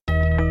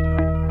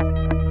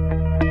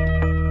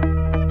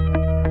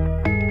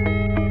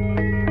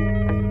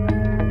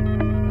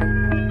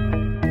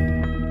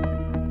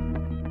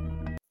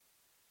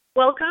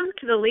Welcome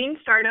to the Lean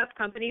Startup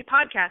Company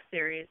podcast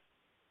series.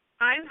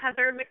 I'm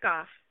Heather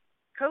McGough,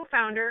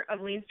 co-founder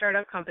of Lean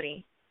Startup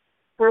Company,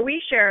 where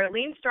we share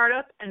lean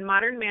startup and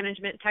modern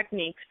management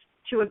techniques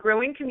to a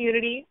growing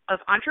community of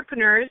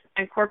entrepreneurs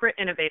and corporate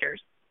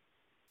innovators.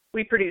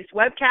 We produce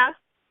webcasts,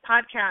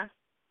 podcasts,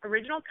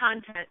 original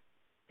content,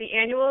 the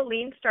annual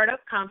Lean Startup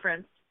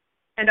Conference,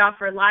 and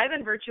offer live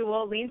and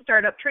virtual Lean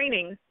Startup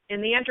trainings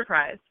in the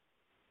enterprise.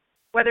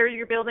 Whether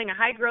you're building a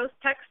high-growth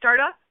tech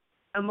startup,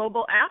 a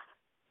mobile app,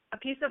 a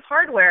piece of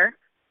hardware,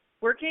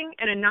 working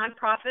in a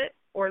nonprofit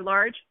or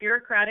large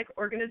bureaucratic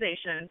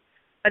organization,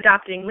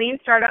 adopting lean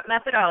startup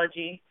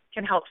methodology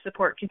can help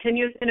support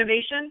continuous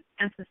innovation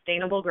and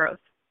sustainable growth.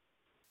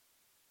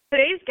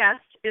 Today's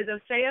guest is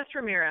Oseas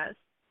Ramirez.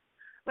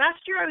 Last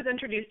year, I was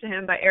introduced to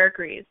him by Eric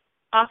Ries,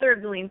 author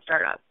of The Lean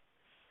Startup.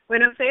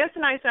 When Oseas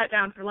and I sat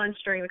down for lunch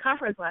during the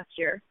conference last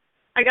year,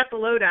 I got the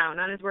lowdown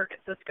on his work at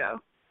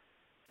Cisco.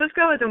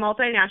 Cisco is a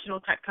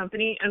multinational tech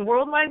company and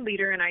worldwide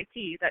leader in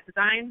IT that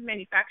designs,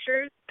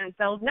 manufactures, and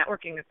sells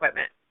networking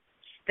equipment.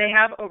 They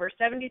have over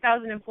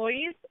 70,000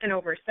 employees and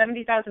over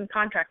 70,000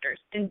 contractors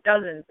in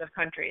dozens of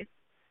countries.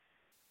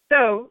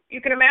 So you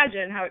can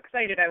imagine how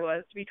excited I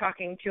was to be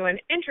talking to an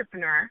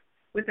entrepreneur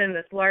within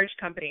this large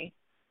company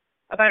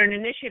about an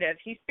initiative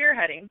he's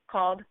spearheading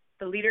called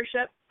the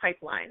Leadership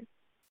Pipeline.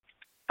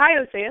 Hi,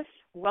 Oseas.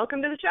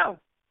 Welcome to the show.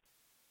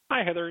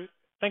 Hi, Heather.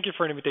 Thank you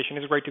for the invitation.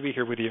 It's great to be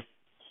here with you.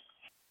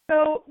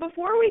 So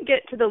before we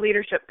get to the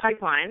Leadership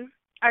Pipeline,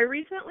 I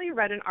recently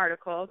read an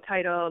article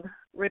titled,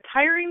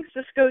 Retiring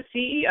Cisco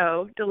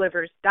CEO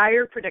Delivers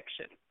Dire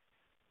Prediction.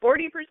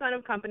 40%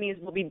 of companies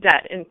will be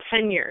dead in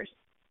 10 years.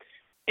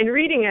 In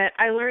reading it,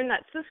 I learned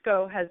that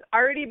Cisco has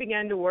already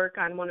begun to work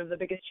on one of the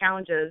biggest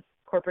challenges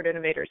corporate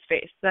innovators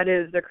face, that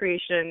is the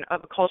creation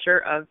of a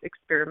culture of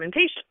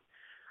experimentation.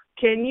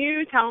 Can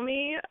you tell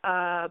me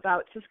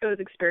about Cisco's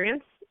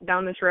experience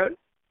down this road?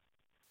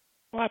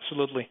 Well,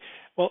 absolutely.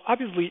 Well,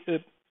 obviously,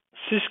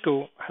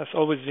 Cisco has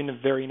always been a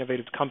very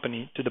innovative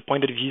company to the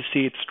point that if you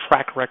see its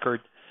track record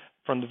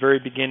from the very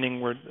beginning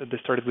where they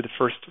started with the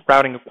first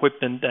routing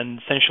equipment and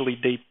essentially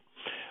they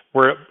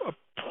were a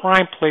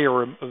prime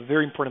player, a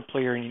very important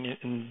player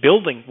in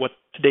building what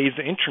today is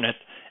the internet,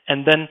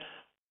 and then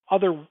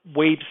other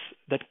waves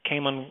that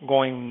came on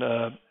going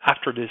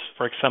after this,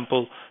 for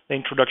example, the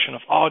introduction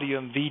of audio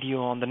and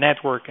video on the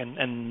network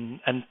and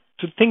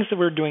to things that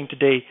we're doing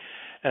today,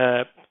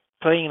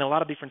 playing in a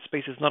lot of different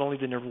spaces, not only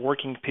the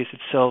networking piece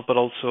itself, but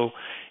also,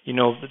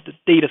 the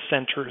data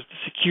centers,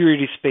 the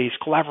security space,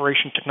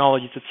 collaboration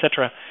technologies,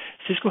 etc.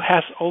 Cisco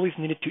has always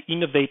needed to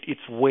innovate its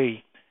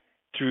way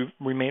to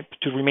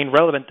remain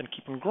relevant and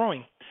keep on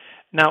growing.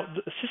 Now,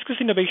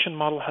 Cisco's innovation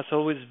model has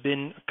always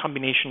been a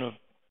combination of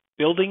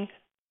building,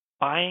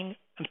 buying,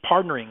 and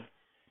partnering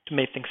to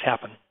make things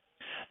happen.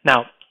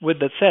 Now, with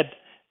that said,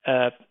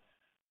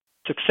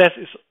 success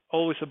is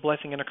always a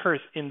blessing and a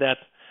curse in that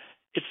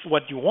it's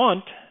what you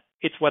want,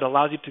 it's what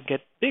allows you to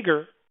get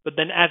bigger, but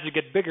then as you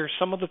get bigger,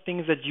 some of the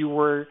things that you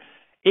were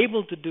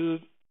able to do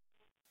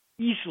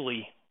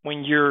easily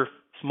when you're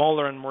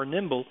smaller and more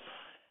nimble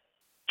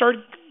start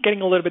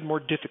getting a little bit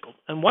more difficult.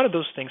 And one of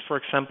those things, for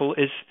example,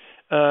 is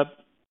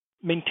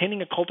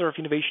maintaining a culture of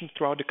innovation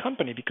throughout the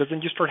company, because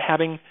then you start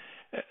having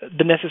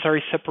the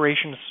necessary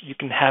separations. You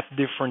can have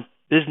different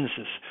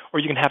businesses or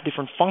you can have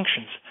different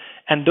functions,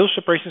 and those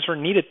separations are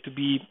needed to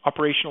be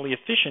operationally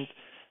efficient.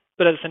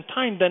 But at the same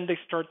time, then they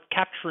start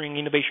capturing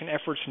innovation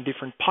efforts in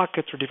different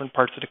pockets or different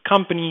parts of the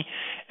company.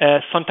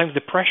 Sometimes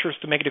the pressures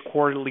to make the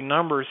quarterly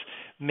numbers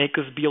make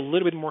us be a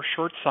little bit more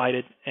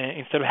short-sighted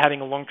instead of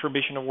having a long-term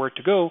vision of where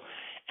to go,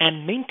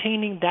 and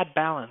maintaining that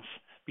balance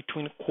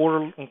between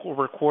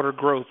quarter-over-quarter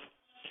growth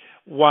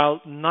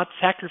while not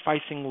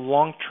sacrificing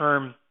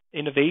long-term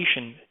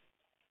innovation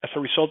as a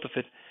result of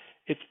it.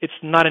 It's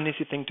not an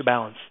easy thing to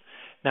balance.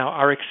 Now,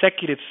 our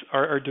executives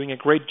are doing a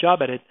great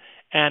job at it.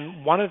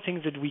 And one of the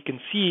things that we can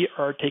see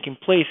are taking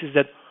place is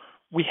that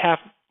we have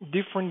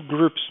different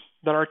groups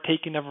that are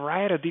taking a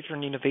variety of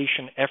different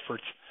innovation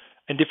efforts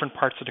in different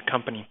parts of the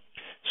company.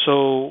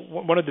 So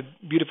one of the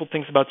beautiful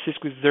things about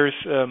Cisco is there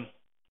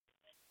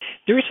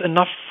is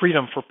enough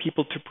freedom for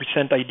people to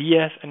present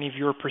ideas, and if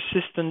you're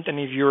persistent and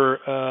if you're,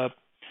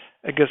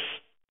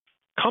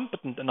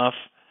 competent enough,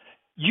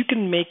 you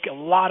can make a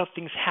lot of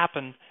things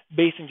happen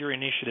based on your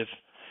initiative.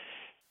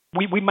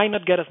 We might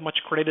not get as much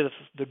credit as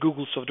the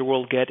Googles of the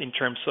world get in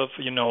terms of,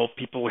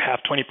 people who have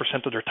 20%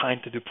 of their time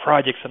to do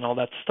projects and all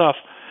that stuff,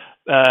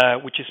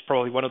 which is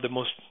probably one of the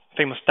most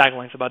famous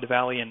taglines about the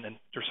Valley, and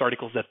there's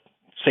articles that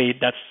say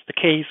that's the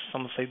case.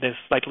 Some say they're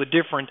slightly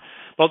different,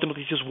 but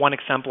ultimately it's just one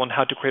example on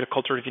how to create a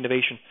culture of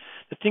innovation.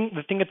 The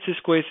thing at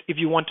Cisco is if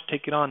you want to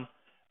take it on,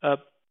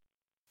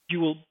 you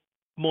will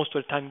most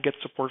of the time get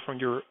support from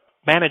your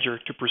manager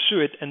to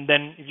pursue it, and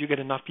then if you get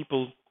enough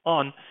people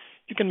on,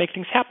 you can make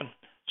things happen.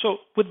 So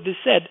with this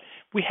said,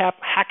 we have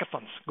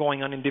hackathons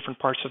going on in different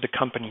parts of the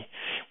company.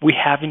 We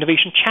have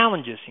innovation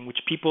challenges in which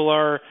people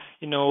are,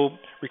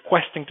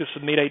 requesting to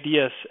submit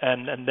ideas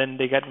and then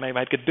they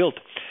might get built.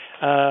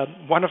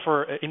 One of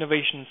our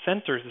innovation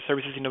centers, the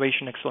Services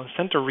Innovation Excellence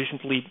Center,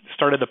 recently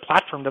started a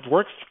platform that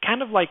works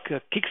kind of like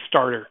a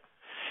Kickstarter.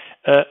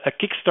 A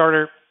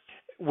Kickstarter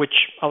which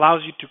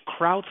allows you to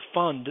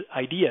crowdfund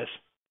ideas.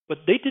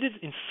 But they did it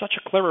in such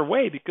a clever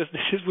way because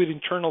this is with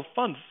internal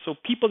funds. So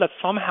people that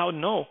somehow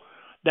know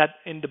that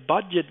in the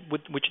budget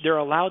with which they're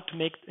allowed to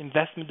make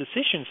investment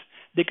decisions,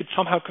 they could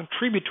somehow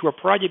contribute to a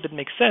project that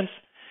makes sense,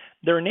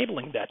 they're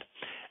enabling that.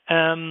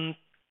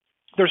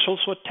 There's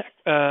also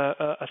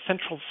a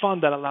central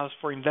fund that allows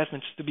for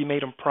investments to be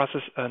made on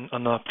projects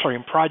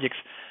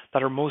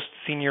that are most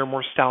senior,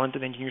 most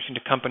talented engineers in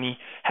the company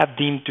have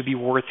deemed to be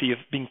worthy of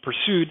being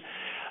pursued.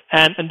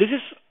 And this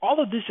is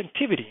all of this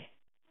activity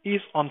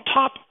is on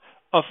top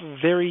of a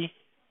very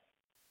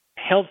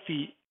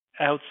healthy,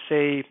 I would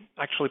say,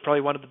 actually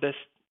probably one of the best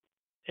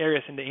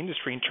areas in the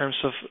industry in terms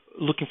of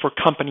looking for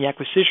company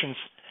acquisitions.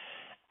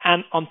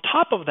 And on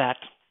top of that,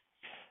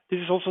 this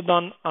is also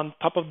done on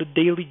top of the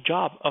daily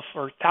job of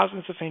our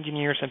thousands of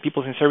engineers and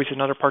people in service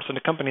in other parts of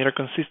the company that are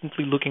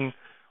consistently looking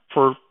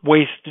for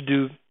ways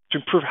to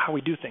improve how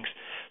we do things.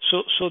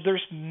 So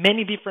there's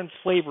many different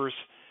flavors,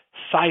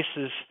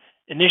 sizes,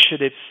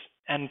 initiatives,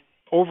 and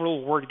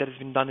overall work that has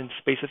been done in the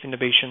space of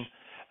innovation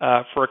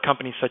for a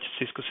company such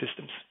as Cisco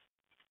Systems.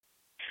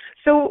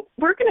 So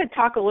we're going to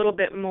talk a little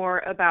bit more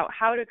about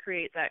how to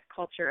create that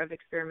culture of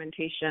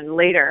experimentation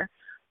later.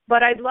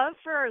 But I'd love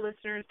for our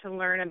listeners to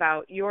learn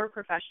about your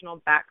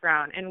professional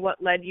background and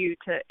what led you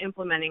to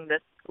implementing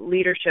this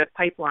leadership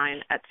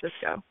pipeline at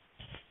Cisco.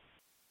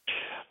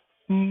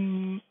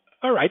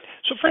 All right.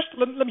 So first,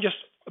 let me just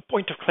a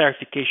point of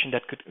clarification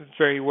that could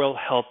very well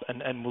help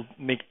and will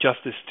make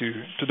justice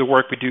to the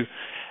work we do.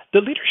 The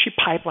Leadership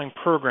Pipeline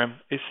program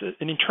is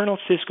an internal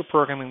Cisco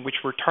program in which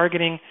we're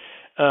targeting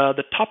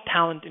the top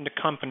talent in the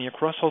company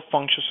across all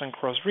functions and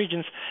across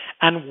regions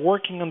and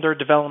working on their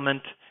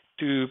development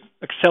to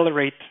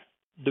accelerate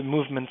the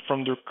movement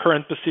from their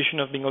current position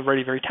of being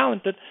already very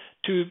talented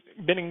to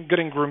getting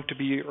groomed to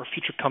be our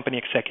future company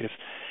executives.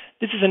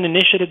 This is an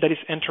initiative that is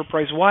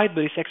enterprise-wide,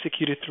 but is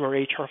executed through our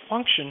HR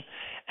function,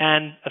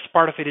 and as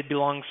part of it, it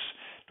belongs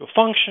to a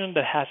function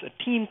that has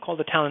a team called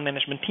the Talent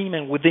Management Team,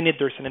 and within it,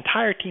 there's an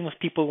entire team of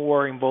people who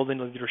are involved in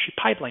the leadership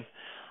pipeline.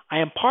 I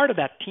am part of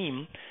that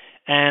team,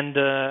 and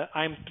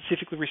I'm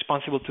specifically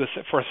responsible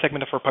for a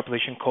segment of our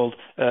population called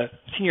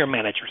senior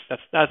managers.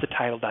 That's the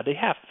title that they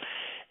have.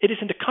 It is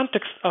in the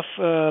context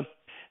of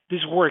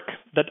this work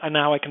that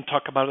now I can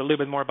talk about a little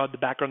bit more about the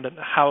background and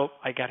how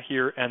I got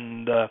here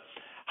and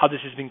how this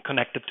has been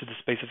connected to the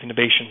space of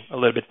innovation a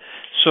little bit.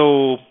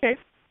 So, okay.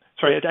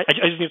 Sorry,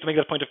 I just need to make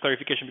that point of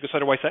clarification because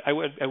otherwise I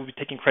would be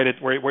taking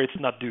credit where it's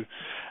not due.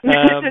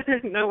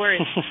 No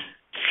worries.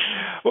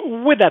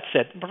 With that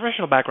said,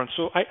 professional background.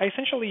 So I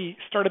essentially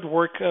started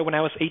work when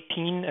I was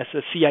 18 as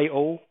a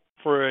CIO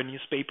for a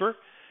newspaper,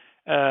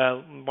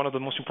 one of the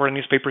most important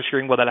newspapers here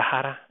in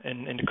Guadalajara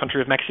in the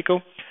country of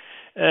Mexico.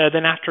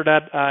 Then after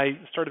that, I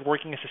started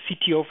working as a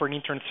CTO for an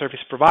internet service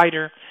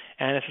provider.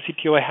 And as a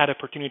CTO, I had the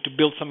opportunity to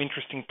build some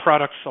interesting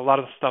products, a lot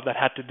of stuff that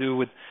had to do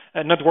with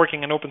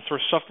networking and open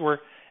source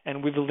software.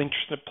 And we built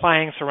interesting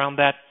appliances around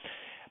that.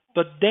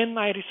 But then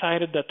I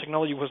decided that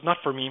technology was not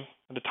for me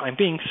at the time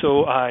being.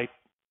 So I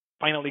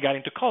finally got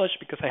into college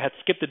because I had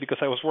skipped it because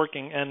I was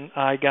working. And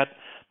I got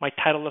my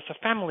title as a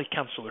family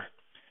counselor.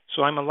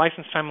 So I'm a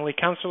licensed family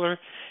counselor,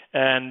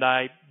 and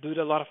I do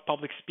a lot of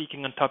public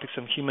speaking on topics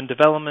of human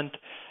development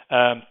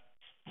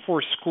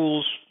for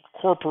schools,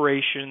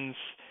 corporations,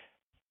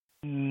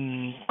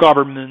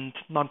 government,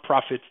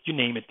 nonprofits, you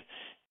name it.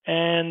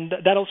 And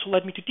that also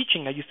led me to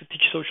teaching. I used to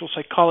teach social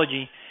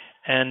psychology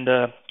and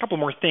a couple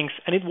more things.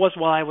 And it was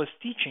while I was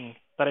teaching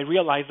that I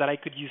realized that I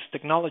could use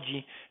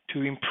technology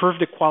to improve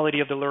the quality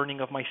of the learning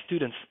of my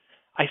students.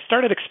 I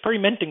started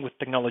experimenting with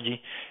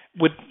technology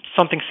with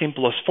something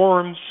simple as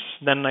forums.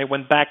 Then I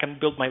went back and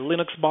built my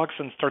Linux box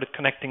and started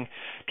connecting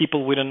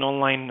people with an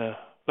online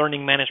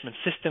learning management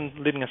system,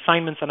 leading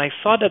assignments, and I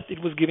saw that it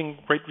was giving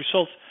great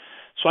results.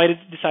 So I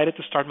decided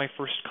to start my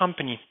first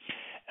company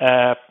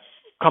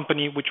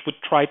which would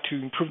try to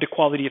improve the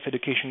quality of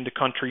education in the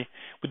country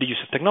with the use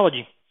of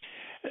technology.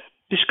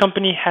 This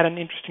company had an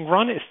interesting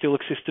run. It still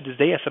exists to this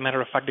day. As a matter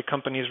of fact, the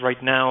company is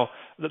right now,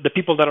 the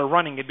people that are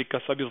running it,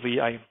 because obviously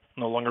I'm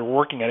no longer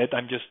working at it,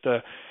 I'm just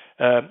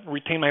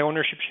retain my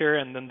ownership share,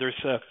 and then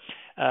there's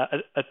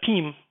a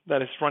team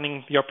that is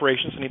running the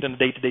operations on it on a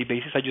day-to-day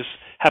basis. I just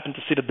happen to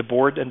sit at the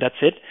board, and that's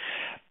it.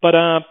 But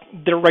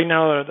they're right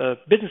now a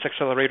business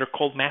accelerator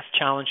called Mass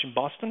Challenge in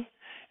Boston,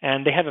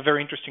 and they have a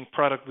very interesting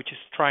product which is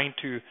trying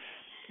to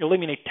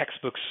eliminate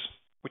textbooks,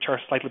 which are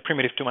slightly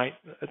primitive to my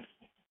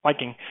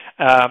liking,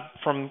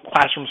 from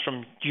classrooms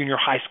from junior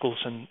high schools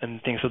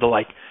and things of the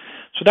like.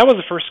 So that was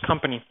the first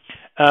company.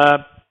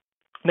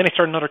 Then I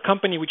started another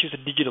company, which is a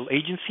digital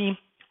agency,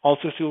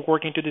 also still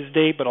working to this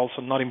day, but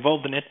also not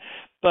involved in it.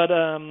 But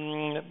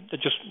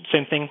just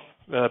same thing,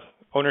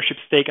 ownership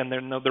stake, and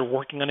they're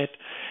working on it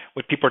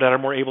with people that are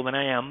more able than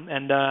I am.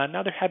 And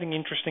now they're having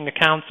interesting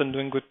accounts and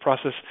doing good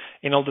process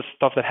in all the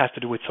stuff that has to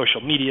do with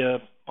social media,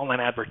 online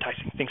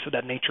advertising, things of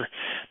that nature.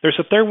 There's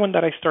a third one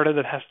that I started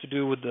that has to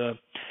do with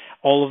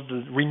all of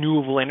the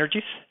renewable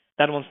energies.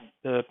 That one's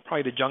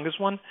probably the youngest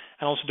one,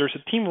 and also there's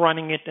a team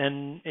running it,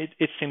 and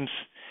it seems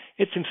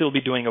it'll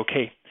be doing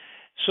okay.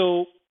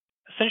 So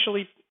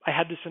essentially, I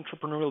had this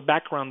entrepreneurial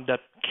background that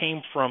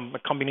came from a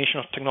combination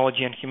of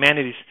technology and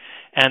humanities,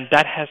 and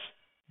that has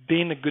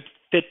been a good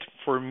fit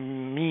for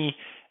me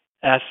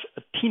as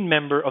a team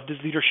member of this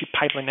leadership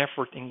pipeline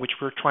effort in which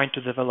we're trying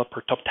to develop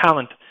our top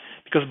talent,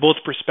 because both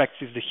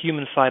perspectives, the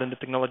human side and the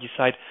technology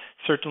side,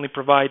 certainly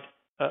provide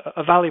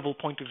a valuable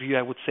point of view,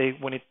 I would say,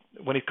 when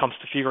it comes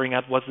to figuring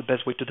out what's the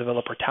best way to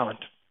develop our talent.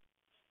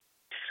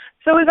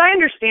 So as I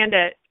understand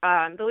it,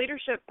 the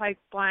Leadership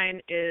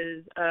Pipeline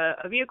is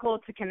a vehicle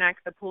to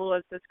connect the pool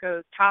of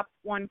Cisco's top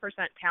 1%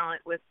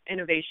 talent with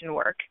innovation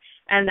work,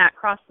 and that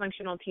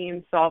cross-functional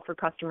teams solve for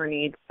customer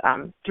needs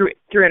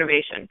through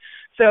innovation.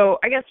 So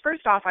I guess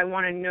first off, I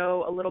want to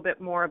know a little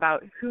bit more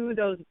about who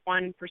those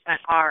 1%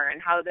 are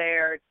and how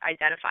they're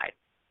identified.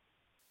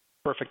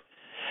 Perfect.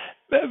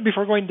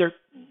 Before going there,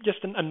 just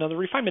another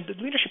refinement. The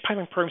Leadership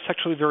Pipeline program is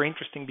actually very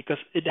interesting because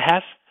it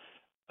has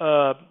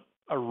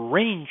a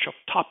range of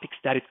topics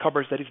that it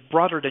covers that is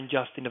broader than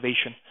just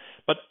innovation.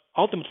 But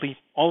ultimately,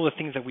 all the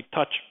things that we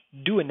touch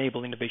do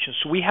enable innovation.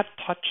 So we have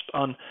touched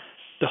on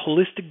the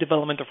holistic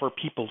development of our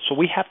people. So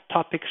we have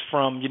topics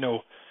from,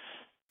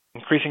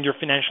 increasing your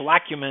financial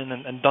acumen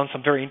and done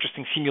some very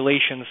interesting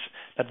simulations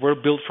that were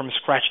built from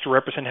scratch to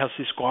represent how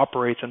Cisco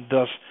operates and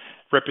thus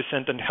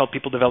represent and help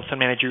people develop some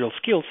managerial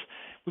skills.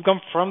 We've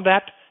gone from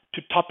that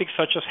to topics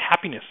such as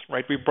happiness,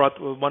 right? We brought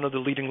one of the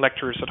leading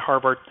lecturers at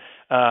Harvard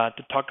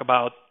to talk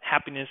about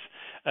happiness,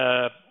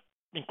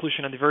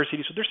 inclusion, and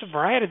diversity. So there's a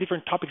variety of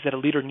different topics that a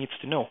leader needs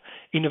to know.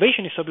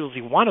 Innovation is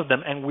obviously one of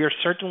them, and we're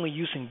certainly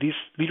using this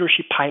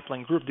leadership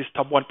pipeline group, this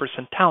top 1%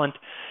 talent.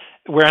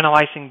 We're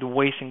analyzing the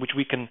ways in which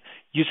we can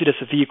use it as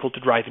a vehicle to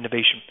drive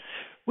innovation.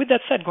 With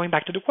that said, going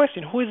back to the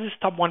question, who is this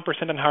top 1%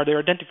 and how they're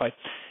identified?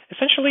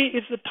 Essentially,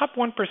 it's the top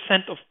 1%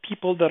 of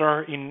people that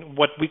are in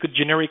what we could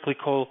generically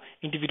call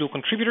individual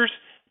contributors,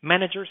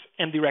 managers,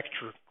 and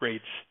director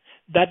grades.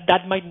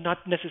 That might not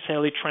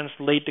necessarily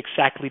translate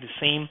exactly the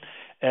same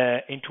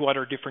into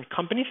other different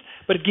companies,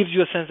 but it gives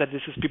you a sense that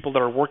this is people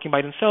that are working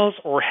by themselves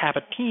or have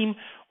a team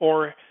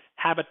or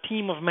have a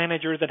team of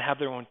managers that have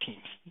their own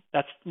teams.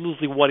 That's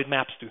loosely what it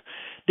maps to.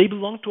 They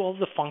belong to all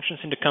the functions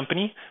in the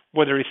company,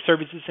 whether it's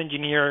services,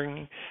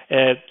 engineering,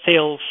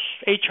 sales,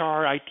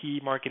 HR,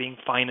 IT, marketing,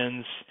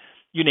 finance,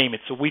 you name it.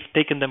 So we've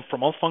taken them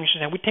from all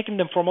functions, and we've taken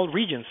them from all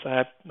regions.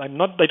 I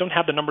don't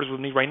have the numbers with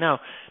me right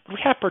now, but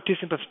we have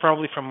participants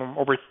probably from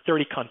over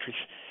 30 countries.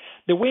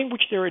 The way in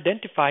which they're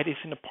identified is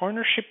in a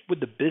partnership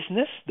with the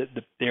business,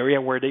 the area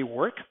where they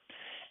work,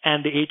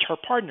 and the HR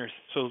partners.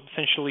 So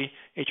essentially,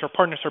 HR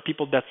partners are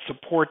people that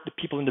support the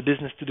people in the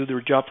business to do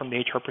their job from the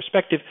HR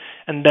perspective.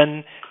 And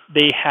then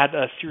they had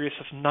a series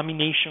of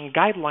nomination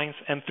guidelines,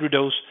 and through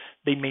those,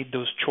 they made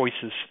those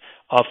choices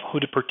of who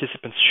the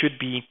participants should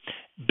be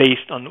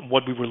based on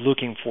what we were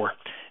looking for.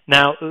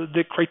 Now,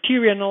 the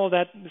criteria and all of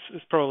that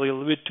is probably a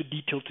little bit too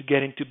detailed to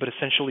get into, but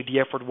essentially the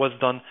effort was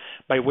done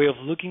by way of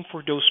looking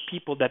for those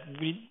people that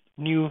we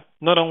knew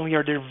not only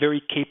are they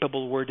very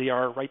capable where they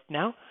are right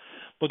now,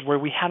 but where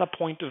we had a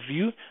point of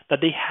view that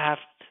they have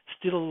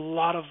still a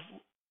lot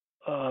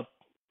of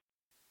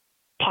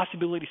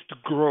possibilities to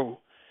grow.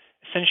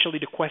 Essentially,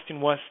 the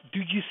question was, do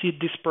you see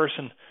this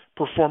person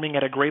performing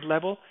at a great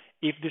level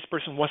if this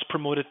person was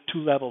promoted 2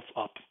 levels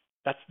up?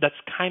 That's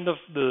kind of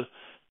the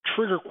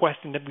trigger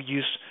question that we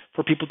use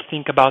for people to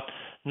think about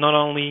not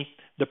only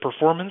the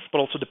performance, but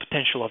also the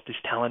potential of this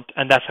talent,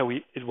 and that's how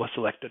it was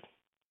selected.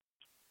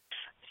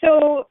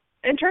 So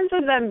in terms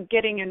of them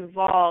getting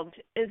involved,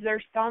 is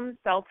there some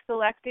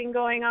self-selecting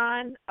going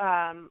on?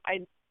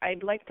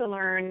 I'd like to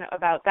learn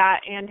about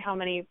that and how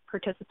many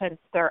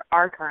participants there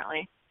are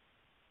currently.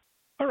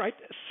 All right.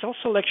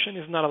 Self-selection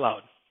is not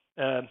allowed.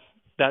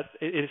 That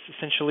it is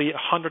essentially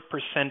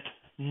 100%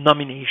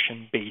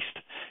 nomination-based.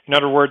 In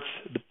other words,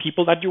 the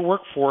people that you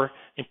work for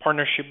in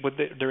partnership with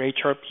their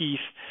HRPs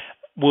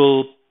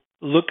will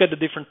look at the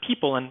different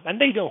people, and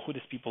they know who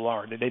these people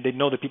are. They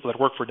know the people that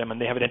work for them, and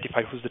they have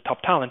identified who's the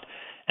top talent.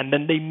 And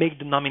then they make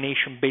the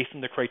nomination based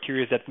on the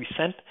criteria that we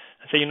sent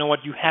and say, you know what,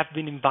 you have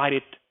been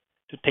invited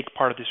to take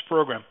part of this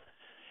program.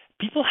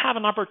 People have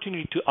an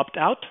opportunity to opt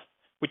out,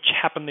 which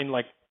happened in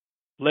like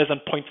less than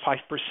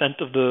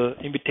 0.5% of the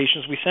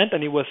invitations we sent,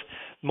 and it was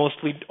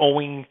mostly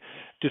owing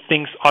to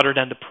things other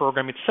than the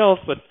program itself,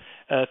 but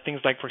things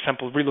like, for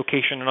example,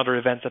 relocation and other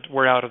events that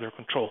were out of their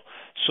control.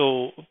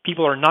 So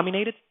people are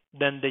nominated,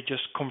 then they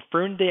just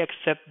confirm they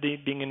accept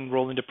being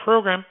enrolled in the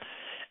program,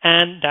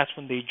 and that's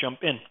when they jump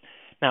in.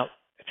 Now,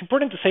 it's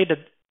important to say that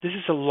this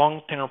is a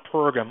long-term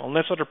program,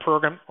 unlike other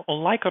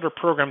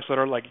programs that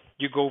are like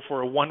you go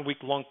for a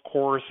 1-week-long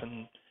course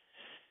and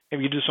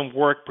maybe you do some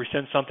work,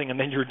 present something, and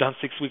then you're done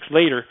 6 weeks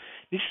later.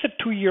 This is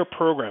a 2-year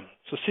program.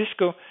 So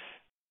Cisco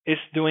is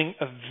doing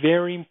a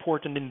very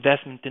important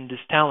investment in this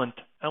talent.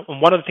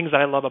 And one of the things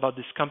that I love about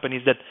this company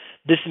is that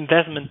this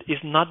investment is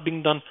not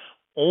being done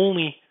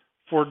only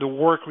for the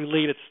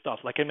work-related stuff.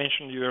 Like I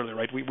mentioned to you earlier,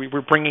 right?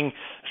 We're bringing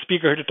a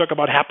speaker here to talk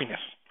about happiness.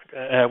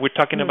 We're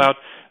talking about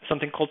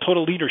something called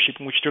total leadership,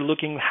 in which they're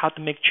looking how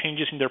to make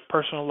changes in their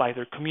personal life,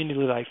 their community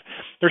life,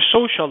 their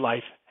social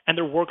life, and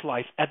their work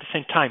life at the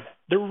same time.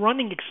 They're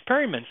running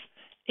experiments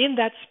in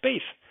that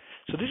space.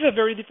 So this is a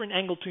very different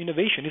angle to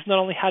innovation. It's not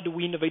only how do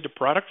we innovate the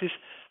product, it's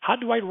how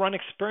do I run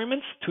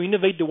experiments to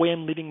innovate the way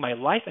I'm living my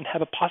life and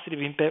have a positive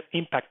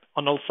impact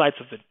on all sides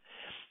of it.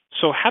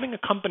 So having a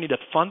company that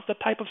funds that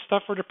type of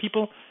stuff for the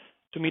people,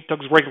 to me,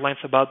 talks great lines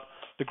about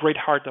the great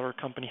heart that our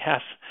company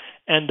has.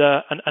 And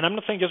I'm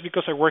not saying just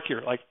because I work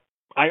here. Like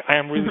I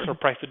am really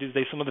surprised to this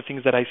day. Some of the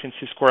things that I see in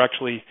Cisco are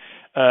actually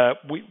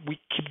we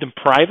keep them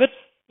private.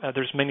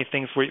 There's many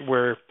things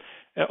where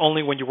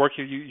only when you work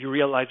here you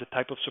realize the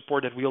type of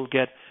support that we'll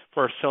get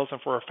for ourselves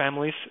and for our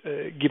families,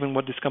 given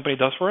what this company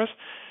does for us.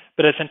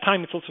 But at the same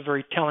time, it's also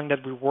very telling that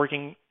we're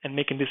working and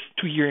making this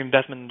 2-year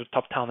investment in the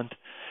top talent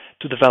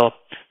to develop.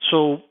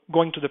 So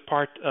going to the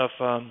part of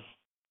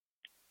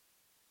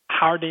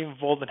how are they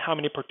involved and how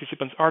many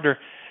participants are there,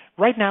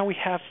 right now we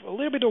have a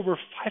little bit over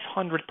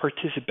 500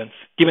 participants,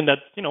 given that,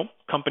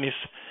 companies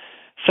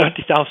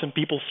 70,000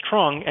 people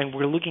strong, and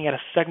we're looking at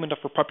a segment of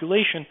our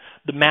population.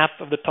 The math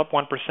of the top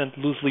 1%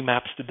 loosely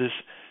maps to this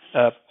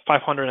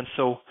 500 and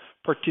so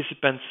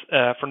participants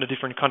from the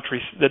different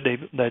countries that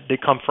they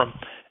come from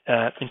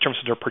in terms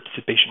of their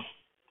participation.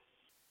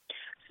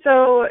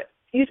 So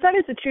you said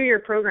it's a 2-year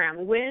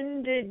program.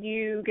 When did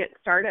you get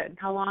started?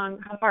 How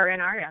far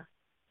in are you?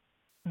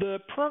 The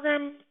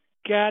program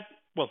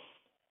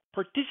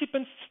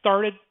participants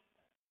started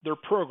their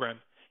program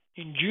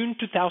in June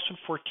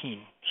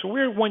 2014. So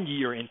we're 1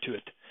 year into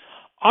it.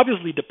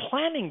 Obviously, the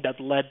planning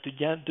that led to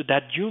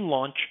that June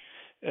launch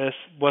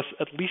was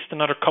at least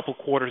another couple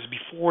quarters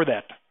before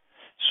that.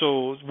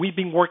 So we've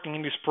been working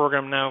in this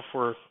program now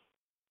for,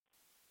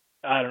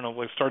 I don't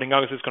know, starting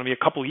August, it's going to be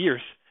a couple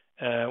years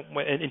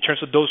in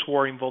terms of those who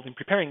are involved in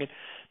preparing it.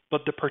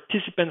 But the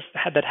participants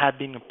that had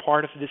been a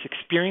part of this,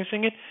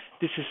 experiencing it,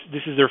 this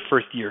is their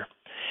first year.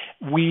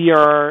 We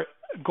are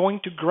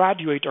going to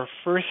graduate our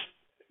first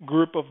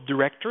group of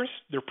directors.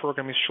 Their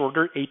program is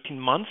shorter, 18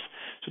 months.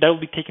 So that will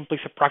be taking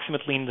place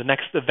approximately in the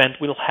next event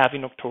we'll have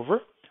in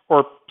October,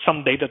 or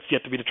some date that's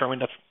yet to be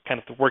determined. That's kind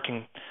of the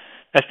working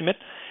estimate.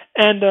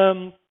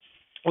 And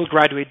we'll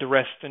graduate the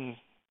rest in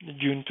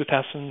June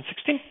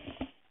 2016.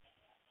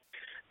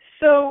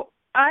 So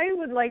I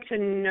would like to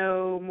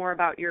know more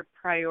about your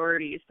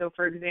priorities. So,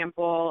 for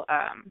example,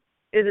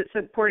 is it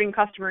supporting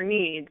customer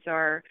needs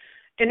or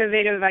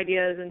innovative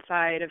ideas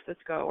inside of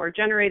Cisco or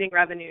generating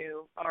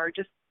revenue or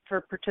just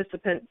for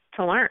participants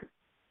to learn?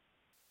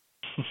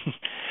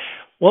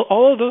 Well,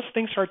 all of those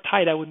things are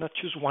tied. I would not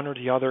choose one or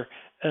the other.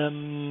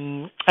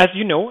 As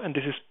you know, and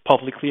this is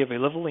publicly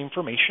available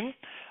information,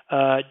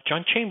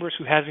 John Chambers,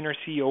 who has been our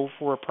CEO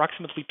for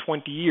approximately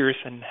 20 years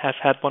and has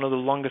had one of the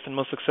longest and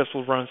most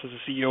successful runs as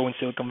a CEO in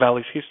Silicon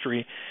Valley's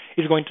history,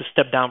 is going to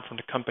step down from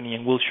the company,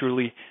 and we'll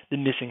surely be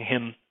missing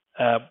him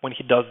when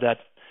he does that,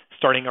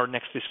 starting our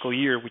next fiscal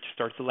year, which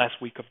starts the last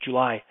week of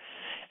July.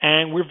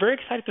 And we're very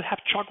excited to have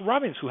Chuck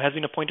Robbins, who has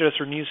been appointed as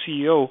our new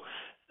CEO,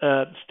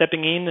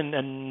 stepping in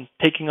and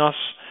taking us,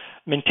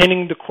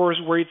 maintaining the course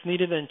where it's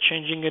needed and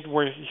changing it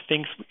where he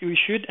thinks we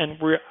should. And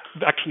we're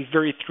actually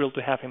very thrilled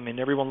to have him in.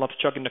 Everyone loves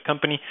Chuck in the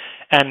company,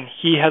 and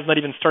he has not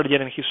even started yet,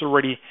 and he's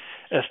already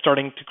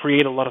starting to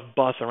create a lot of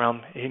buzz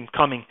around him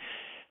coming.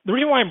 The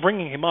reason why I'm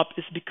bringing him up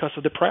is because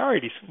of the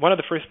priorities. One of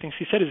the first things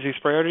he said is his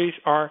priorities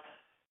are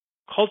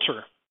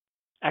culture,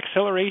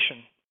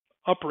 acceleration,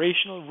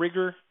 operational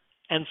rigor,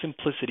 and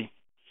simplicity.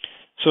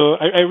 So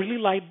I really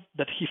like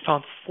that he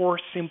found 4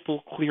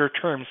 simple, clear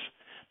terms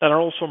that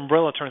are also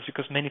umbrella terms,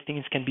 because many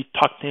things can be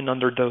tucked in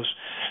under those.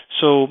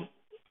 So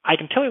I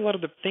can tell you a lot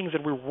of the things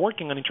that we're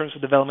working on in terms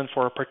of development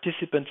for our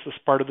participants as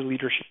part of the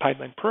Leadership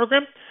Pipeline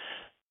program,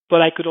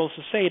 but I could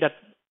also say that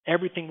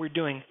everything we're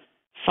doing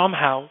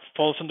somehow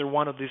falls under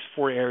one of these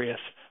 4 areas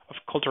of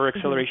cultural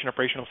acceleration,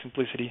 operational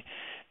simplicity,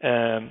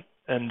 and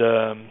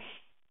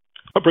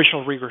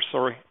operational rigor,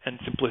 and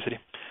simplicity.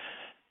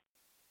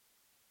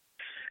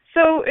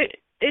 So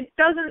it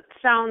doesn't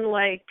sound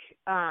like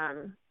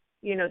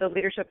the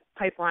leadership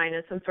pipeline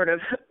is some sort of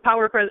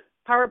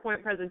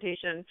PowerPoint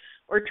presentation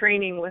or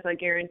training with a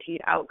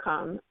guaranteed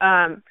outcome.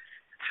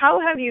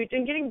 How have you,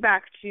 in getting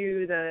back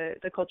to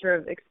the culture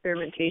of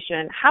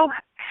experimentation, how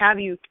have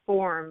you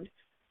formed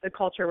the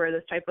culture where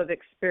this type of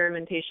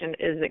experimentation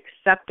is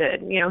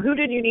accepted? Who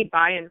did you need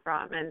buy-in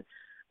from, and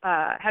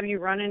have you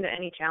run into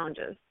any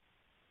challenges?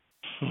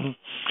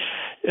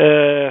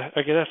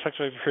 Okay, that's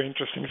actually a very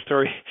interesting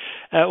story.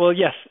 Well,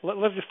 yes,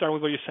 let's just start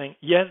with what you're saying.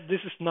 Yes, this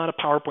is not a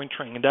PowerPoint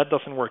training, and that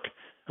doesn't work.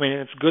 I mean,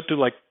 it's good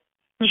to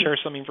share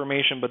some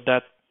information, but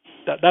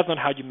that's not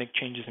how you make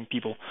changes in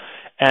people.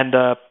 And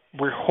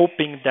we're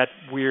hoping that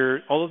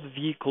all of the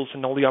vehicles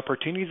and all the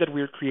opportunities that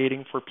we're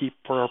creating for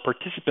our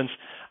participants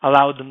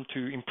allow them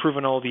to improve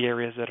in all the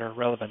areas that are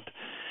relevant.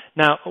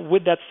 Now,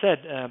 with that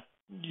said,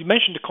 you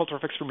mentioned the culture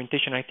of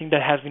experimentation. I think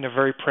that has been a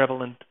very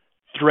prevalent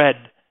thread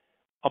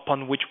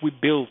upon which we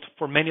build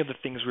for many of the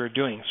things we're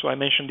doing. So I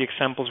mentioned the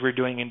examples we're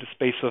doing in the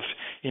space of,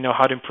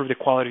 how to improve the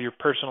quality of your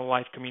personal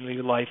life,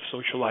 community life,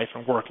 social life,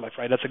 and work life,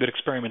 right? That's a good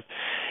experiment.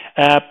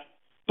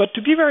 But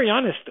to be very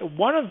honest,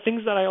 one of the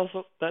things that I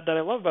also that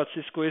I love about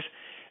Cisco is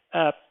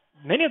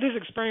many of these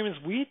experiments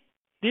we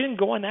didn't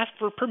go and ask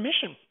for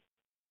permission,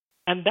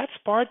 and that's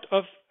part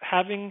of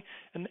having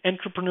an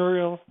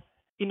entrepreneurial,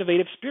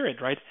 innovative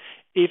spirit, right?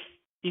 If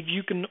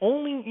you can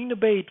only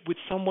innovate with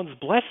someone's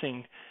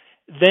blessing,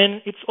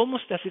 then it's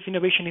almost as if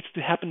innovation needs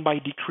to happen by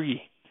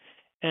decree,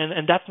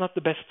 and that's not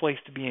the best place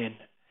to be in.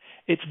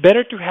 It's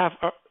better to have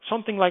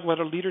something like what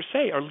our leaders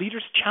say. Our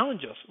leaders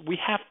challenge us. We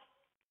have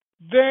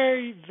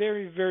very,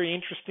 very, very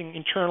interesting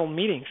internal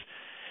meetings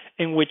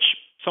in which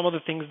some of the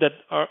things that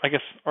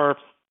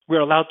we're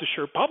allowed to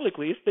share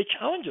publicly is they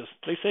challenge us.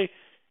 They say,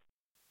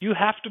 you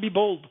have to be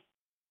bold.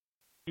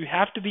 You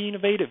have to be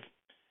innovative.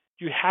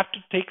 You have to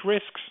take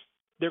risks.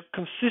 They're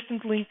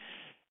consistently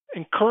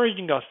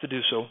encouraging us to do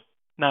so.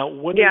 Now,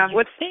 what's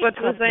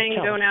the saying?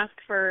 Don't ask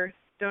for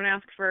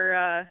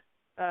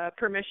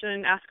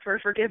permission. Ask for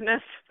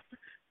forgiveness.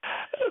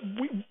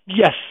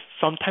 Yes,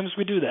 sometimes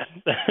we do that.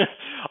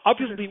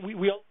 Obviously,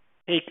 we all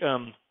take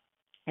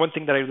one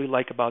thing that I really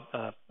like about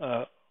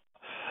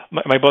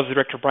my boss,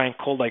 director Brian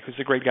Koldyke, who's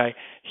a great guy.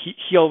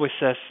 He always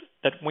says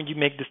that when you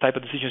make this type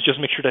of decisions, just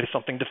make sure that it's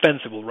something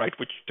defensible, right?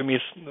 Which to me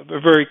is a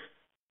very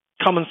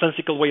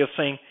commonsensical way of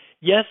saying,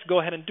 yes, go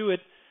ahead and do it.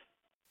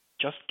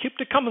 Just keep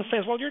the common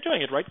sense while you're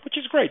doing it, right? Which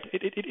is great.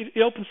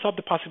 It opens up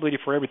the possibility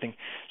for everything.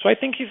 So I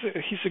think he's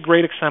a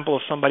great example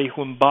of somebody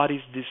who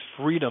embodies this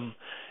freedom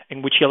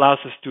in which he allows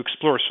us to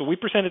explore. So we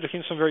presented to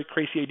him some very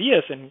crazy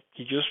ideas, and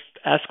he just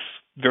asks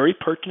very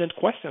pertinent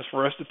questions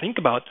for us to think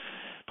about.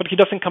 But he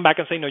doesn't come back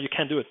and say, no, you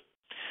can't do it.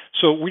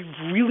 So we've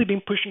really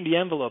been pushing the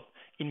envelope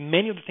in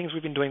many of the things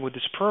we've been doing with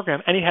this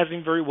program, and it has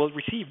been very well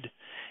received.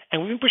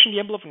 And we've been pushing the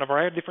envelope in a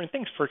variety of different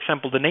things. For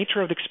example, the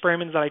nature of the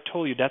experiments that I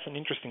told you, that's an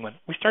interesting one.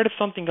 We started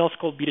something else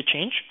called Be the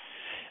Change,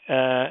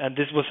 and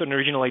this was an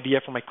original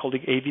idea from my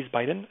colleague Avis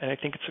Biden, and I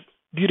think it's a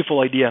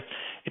beautiful idea.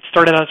 It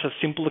started out as a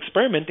simple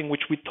experiment in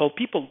which we told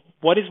people,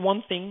 what is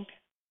one thing,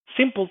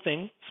 simple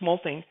thing, small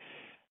thing,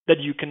 that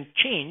you can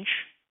change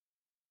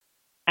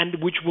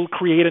and which will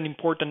create an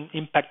important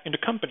impact in the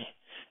company?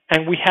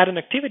 And we had an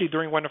activity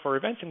during one of our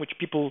events in which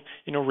people,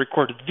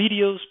 recorded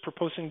videos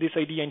proposing this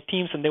idea in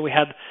Teams, and then we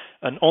had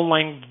an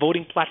online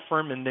voting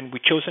platform, and then we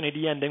chose an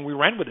idea, and then we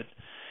ran with it.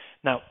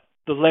 Now,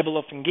 the level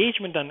of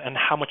engagement and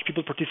how much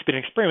people participate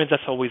in experiments, that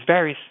always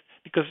varies,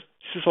 because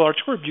this is a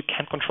large group. You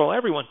can't control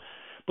everyone.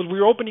 But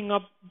we're opening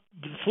up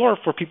the floor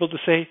for people to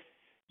say,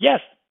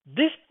 yes,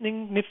 this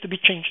thing needs to be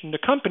changed in the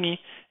company,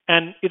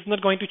 and it's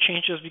not going to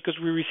change just because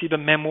we receive a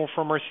memo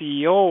from our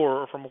CEO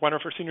or from one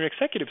of our senior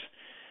executives.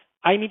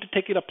 I need to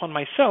take it upon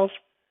myself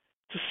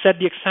to set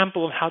the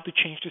example of how to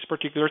change this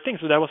particular thing.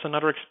 So that was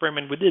another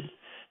experiment we did.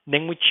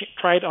 Then we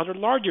tried other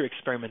larger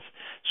experiments.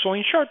 So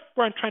in short,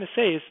 what I'm trying to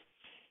say is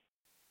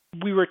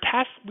we were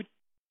tasked with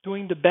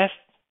doing the best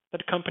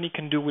that a company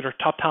can do with our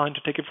top talent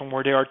to take it from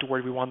where they are to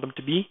where we want them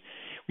to be.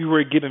 We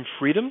were given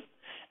freedom,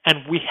 and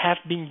we have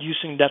been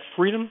using that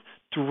freedom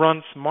to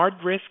run smart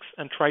risks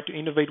and try to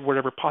innovate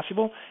wherever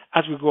possible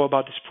as we go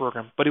about this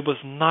program. But it was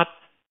not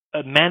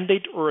a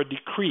mandate or a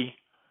decree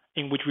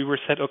in which we were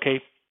said,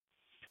 okay,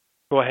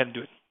 go ahead and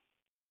do it.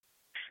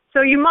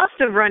 So you must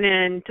have run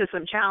into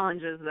some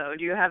challenges, though.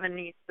 Do you have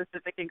any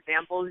specific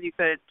examples you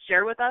could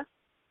share with us?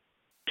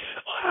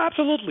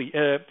 Absolutely.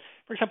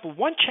 For example,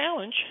 one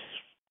challenge,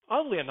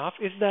 oddly enough,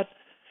 is that,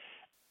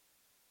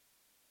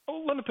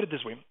 let me put it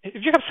this way.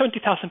 If you have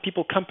 70,000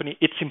 people company,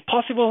 it's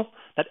impossible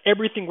that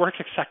everything works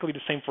exactly the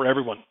same for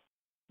everyone.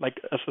 Like,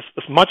 as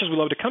much as we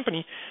love the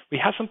company, we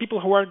have some people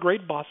who are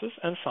great bosses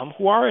and some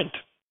who aren't.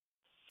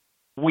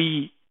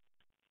 We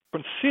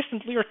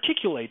consistently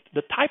articulate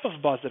the type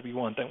of boss that we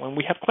want, and when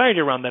we have clarity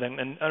around that,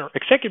 and our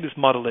executives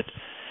model it.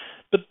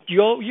 But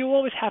you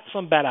always have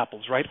some bad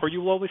apples, right? Or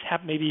you will always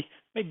have maybe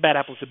bad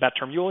apples is a bad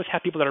term. You always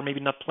have people that are maybe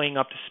not playing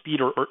up to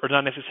speed or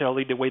not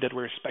necessarily the way that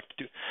we're expected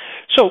to.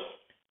 So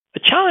the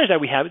challenge that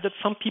we have is that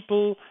some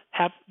people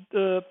have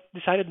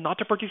decided not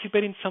to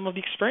participate in some of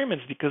the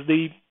experiments because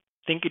they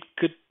think it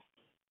could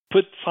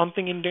put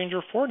something in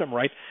danger for them,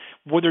 right?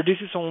 Whether this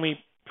is only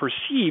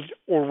perceived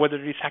or whether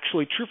it is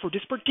actually true for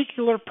this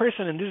particular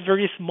person in this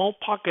very small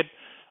pocket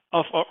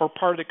of or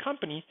part of the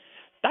company,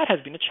 that has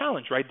been a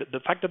challenge, right? The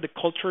fact that the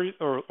culture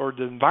or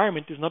the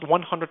environment is not 100%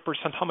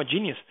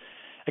 homogeneous.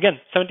 Again,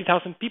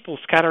 70,000 people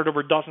scattered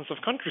over dozens of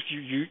countries.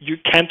 You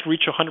can't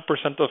reach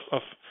 100%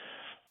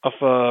 of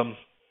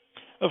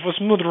a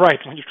smooth ride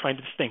when you're trying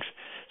these things.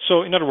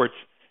 So, in other words,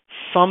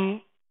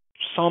 some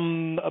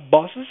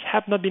bosses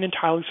have not been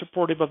entirely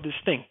supportive of this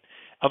thing,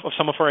 of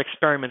some of our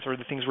experiments or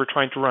the things we're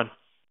trying to run.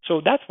 So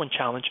that's one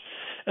challenge.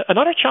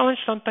 Another challenge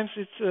sometimes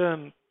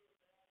it's,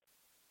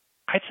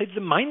 I'd say,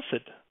 the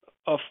mindset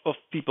of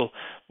people.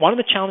 One of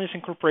the challenges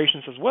in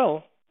corporations as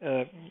well,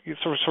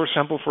 for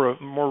example, for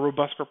a more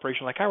robust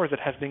corporation like ours that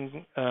has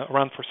been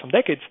around for some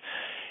decades,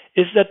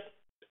 is that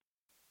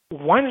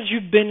once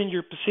you've been in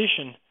your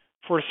position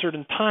for a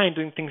certain time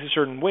doing things a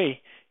certain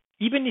way,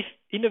 even if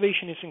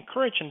innovation is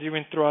encouraged and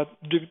driven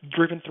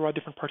throughout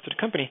different parts of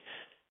the company,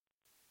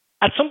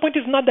 at some point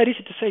it's not that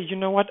easy to say, you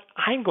know what,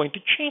 I'm going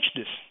to change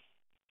this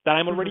that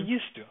I'm already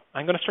used to.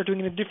 I'm going to start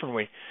doing it a different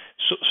way.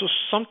 So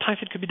sometimes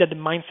it could be that the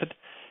mindset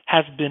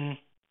has been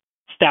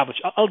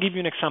established. I'll give you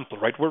an example,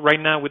 right? We're right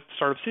now with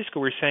Startup Cisco,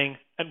 we're saying,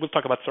 and we'll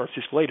talk about Startup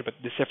Cisco later, but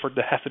this effort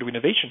that has to do with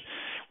innovation,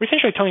 we're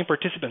essentially telling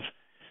participants,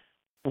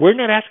 we're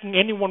not asking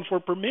anyone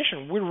for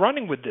permission. We're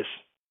running with this.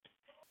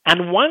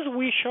 And once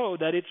we show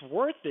that it's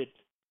worth it,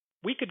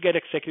 we could get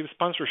executive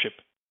sponsorship.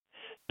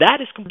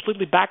 That is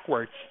completely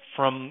backwards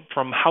from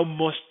how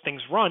most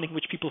things run, in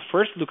which people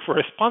first look for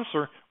a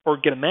sponsor or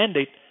get a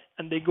mandate,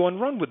 and they go and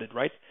run with it,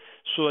 right?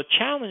 So a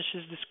challenge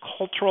is this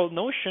cultural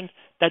notion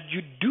that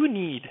you do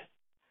need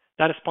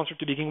that sponsor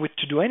to begin with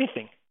to do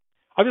anything.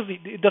 Obviously,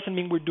 it doesn't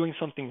mean we're doing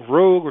something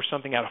rogue or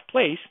something out of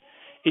place.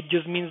 It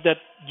just means that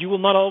you will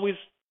not always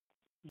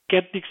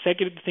get the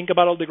executive to think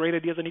about all the great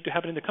ideas that need to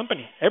happen in the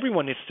company.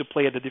 Everyone needs to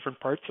play at the different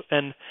parts,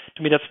 and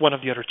to me, that's one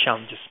of the other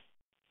challenges.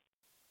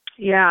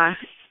 Yeah.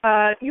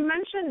 You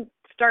mentioned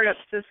Startup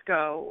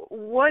Cisco.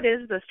 What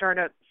is the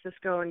Startup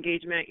Cisco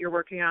engagement you're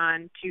working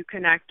on to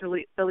connect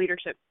the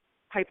Leadership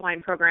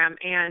Pipeline Program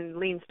and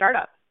Lean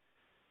Startup?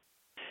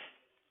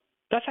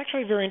 That's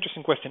actually a very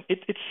interesting question.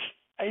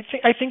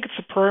 I think it's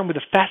a program with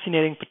a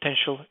fascinating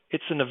potential.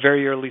 It's in a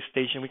very early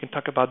stage, and we can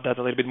talk about that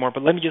a little bit more.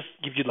 But let me just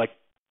give you the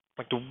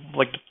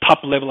top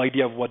level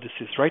idea of what this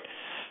is, right?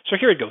 So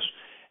here it goes.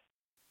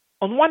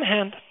 On one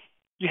hand,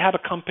 you have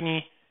a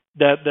company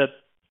that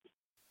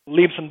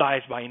lives and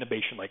dies by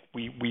innovation. Like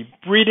we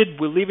breed it,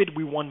 we live it,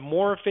 we want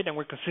more of it, and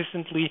we're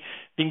consistently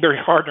being very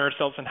hard on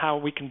ourselves on how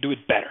we can do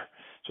it better.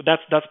 So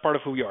that's part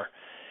of who we are,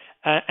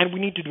 and we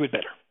need to do it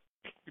better.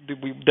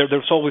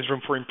 There's always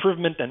room for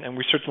improvement, and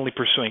we're certainly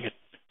pursuing it.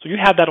 So you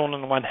have that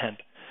on one hand.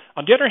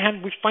 On the other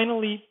hand, we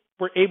finally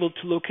were able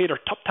to locate our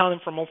top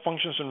talent from all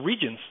functions and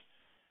regions,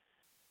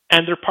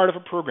 and they're part of a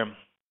program.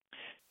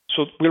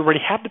 So we already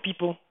have the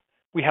people,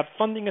 we have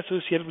funding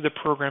associated with the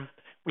program,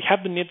 we have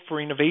the need for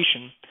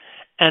innovation,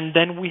 and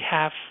then we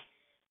have,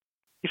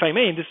 if I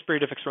may, in this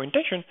spirit of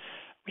experimentation,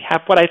 we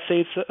have what I'd say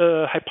is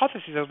a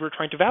hypothesis that we're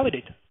trying to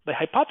validate. The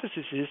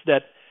hypothesis is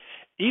that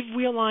if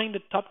we align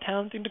the top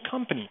talent in the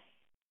company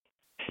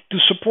to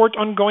support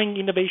ongoing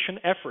innovation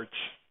efforts,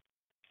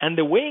 and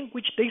the way in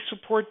which they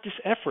support these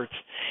efforts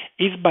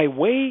is by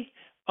way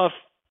of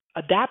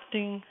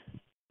adapting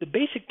the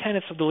basic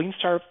tenets of the Lean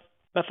Startup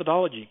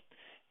methodology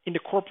in the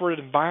corporate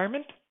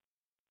environment,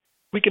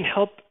 we can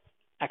help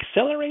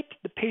accelerate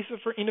the pace of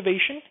our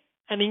innovation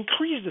and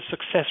increase the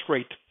success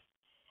rate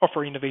of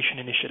our innovation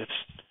initiatives.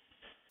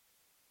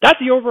 That's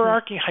the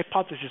overarching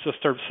hypothesis of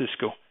Startup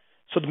Cisco.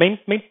 So the main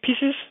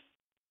piece is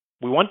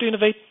we want to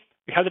innovate,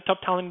 we have the top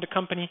talent in the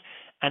company,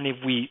 and if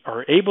we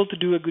are able to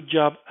do a good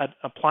job at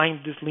applying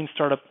these Lean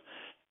Startup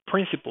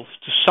principles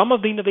to some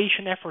of the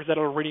innovation efforts that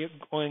are already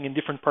going in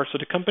different parts of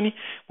the company,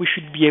 we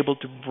should be able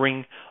to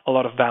bring a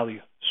lot of value.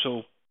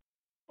 So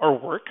our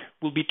work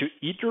will be to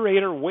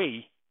iterate our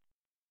way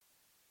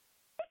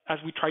as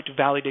we try to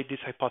validate this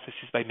hypothesis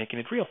by making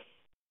it real.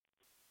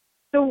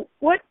 So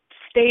what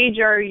stage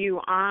are you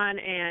on,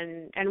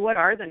 and what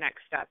are the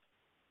next steps?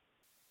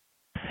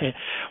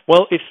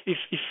 Well, if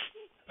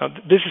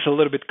this is a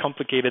little bit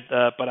complicated,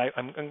 but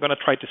I'm going to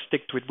try to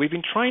stick to it. We've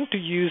been trying to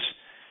use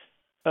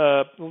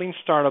Lean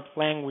Startup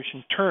language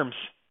and terms,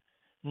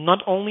 not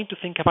only to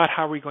think about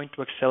how we're going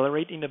to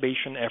accelerate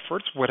innovation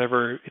efforts,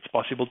 whatever it's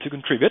possible to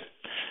contribute,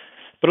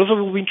 but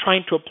also we've been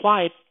trying to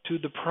apply it to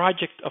the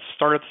project of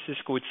Startup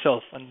Cisco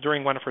itself. And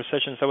during one of our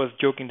sessions, I was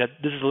joking that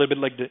this is a little bit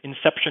like the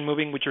Inception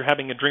movie, in which you're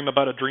having a dream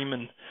about a dream,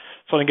 and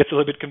something gets a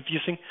little bit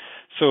confusing.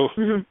 So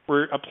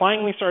we're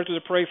applying Lean Startup to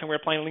the projects, and we're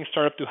applying Lean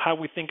Startup to how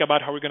we think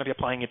about how we're going to be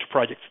applying it to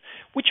projects.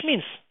 Which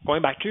means,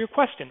 going back to your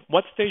question,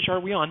 what stage are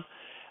we on?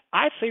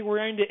 I'd say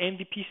we're in the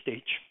MVP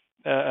stage.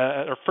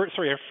 Our first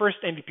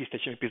MVP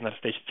stage. MVP is not a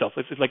stage itself.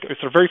 It's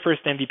our very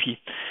first MVP,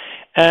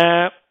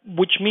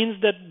 which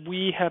means that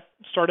we have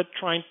started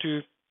trying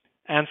to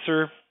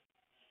answer,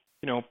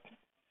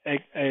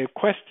 a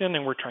question,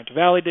 and we're trying to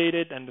validate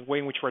it. And the way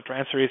in which we're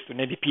trying to answer is to an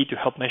MVP to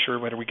help measure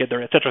whether we get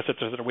there, et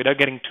cetera, without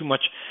getting too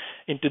much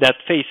into that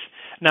phase.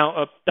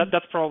 Now,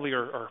 that's probably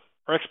our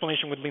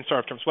explanation with Lean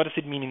Startup terms. What does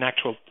it mean in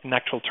actual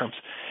terms?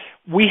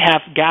 We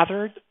have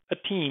gathered a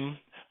team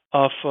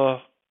of 5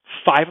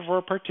 of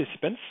our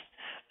participants,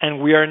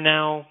 and we are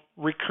now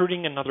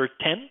recruiting another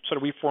 10, so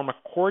that we form a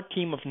core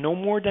team of no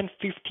more than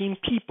 15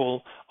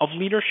 people of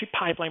Leadership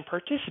Pipeline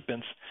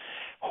participants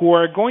who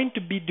are going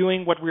to be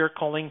doing what we are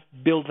calling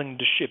building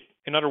the ship.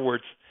 In other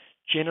words,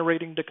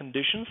 generating the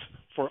conditions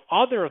for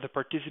other of the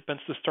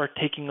participants to start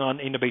taking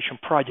on innovation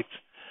projects.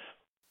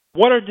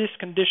 What are these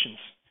conditions?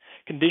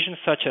 Conditions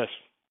such as,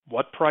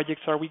 what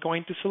projects are we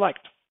going to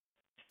select?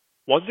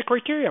 What's the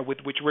criteria with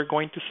which we're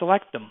going to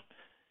select them?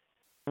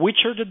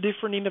 Which are the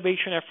different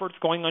innovation efforts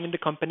going on in the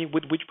company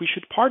with which we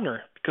should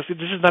partner? Because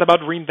this is not about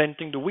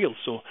reinventing the wheel.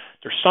 So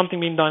there's something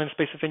being done in the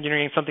space of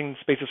engineering, something in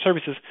the space of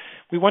services.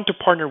 We want to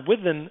partner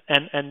with them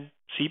and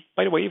see,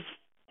 by the way, if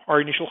our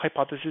initial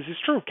hypothesis is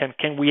true.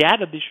 Can we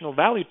add additional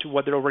value to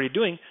what they're already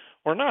doing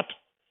or not?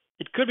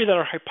 It could be that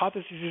our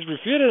hypothesis is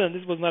refuted and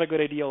this was not a good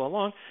idea all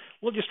along.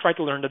 We'll just try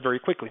to learn that very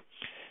quickly.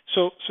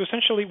 So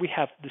essentially, we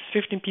have these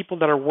 15 people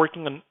that are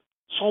working on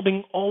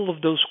solving all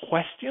of those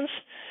questions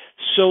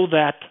so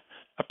that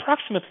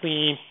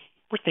approximately,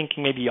 we're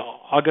thinking maybe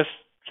August,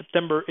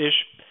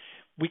 September-ish,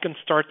 we can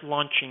start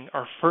launching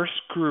our first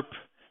group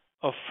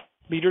of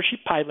leadership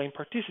pipeline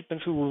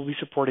participants who will be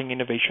supporting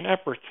innovation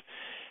efforts.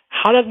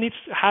 How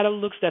that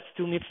looks, that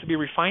still needs to be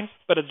refined,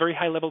 but at very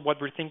high level,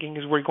 what we're thinking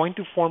is we're going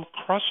to form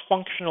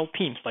cross-functional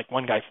teams, like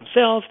one guy from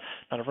sales,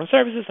 another from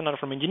services, another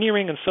from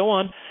engineering, and so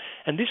on.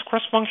 And these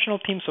cross-functional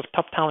teams of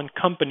top talent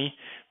company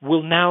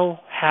will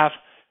now have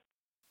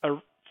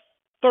a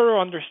thorough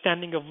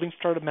understanding of lean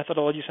startup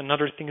methodologies and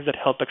other things that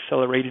help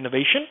accelerate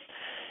innovation.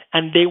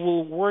 And they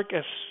will work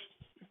as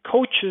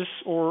coaches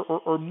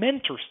or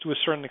mentors to a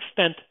certain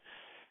extent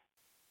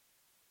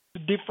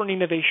different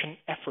innovation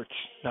efforts.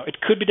 Now, it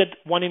could be that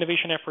one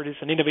innovation effort is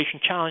an innovation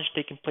challenge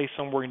taking place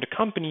somewhere in the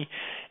company,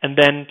 and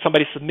then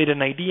somebody submitted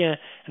an idea,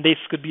 and this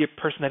could be a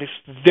person that is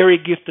very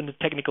gifted in the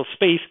technical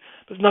space,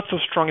 but is not so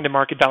strong in the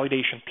market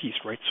validation piece,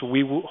 right? So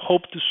we will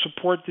hope to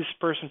support this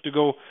person to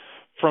go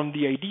from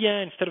the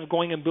idea, instead of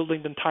going and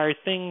building the entire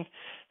thing,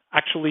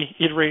 actually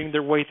iterating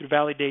their way through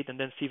validate and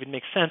then see if it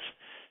makes sense.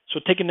 So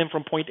taking them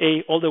from point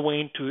A all the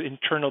way into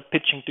internal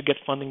pitching to get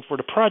funding for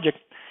the project,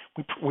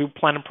 we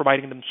plan on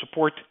providing them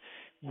support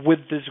with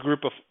this group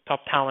of top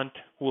talent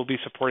who will be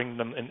supporting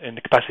them in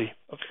the capacity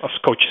of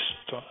coaches.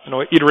 So I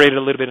know I iterated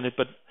a little bit on it,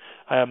 but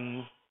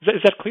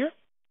is that clear?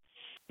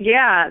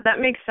 Yeah, that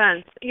makes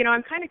sense.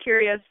 I'm kind of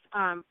curious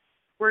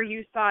where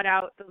you sought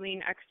out the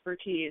lean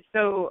expertise.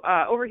 So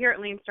over here at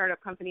Lean Startup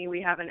Company,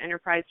 we have an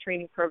enterprise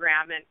training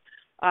program,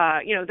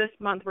 and this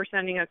month we're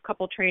sending a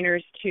couple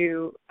trainers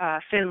to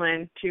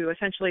Finland, to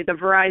essentially the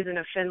Verizon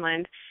of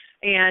Finland,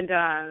 and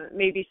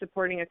maybe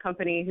supporting a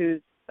company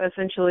who's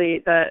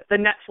essentially the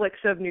Netflix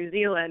of New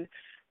Zealand.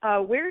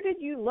 Where did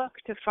you look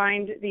to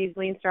find these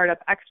lean startup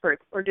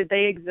experts, or did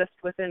they exist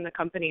within the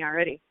company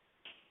already?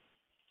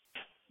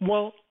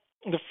 Well,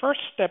 the first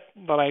step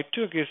that I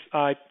took is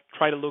I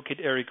tried to locate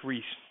Eric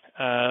Ries.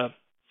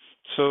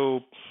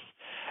 So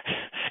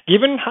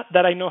given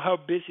that I know how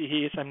busy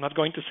he is, I'm not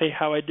going to say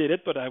how I did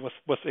it, but I was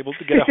able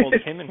to get a hold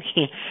of him, and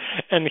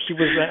he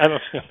was.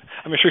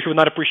 I'm sure he would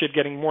not appreciate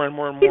getting more and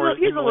more and more.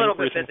 He's a little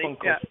bit busy.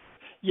 Yeah.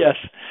 Yes,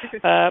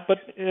 but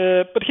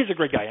he's a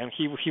great guy, and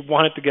he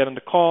wanted to get on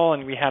the call,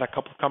 and we had a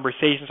couple of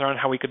conversations around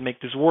how we could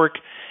make this work.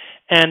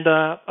 And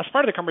as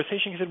part of the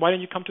conversation, he said, "Why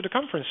don't you come to the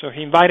conference?" So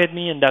he invited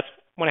me, and that's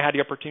when I had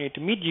the opportunity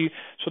to meet you.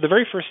 So the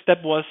very first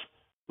step was,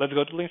 let's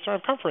go to the Lean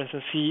Startup Conference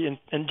and see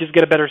and just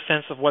get a better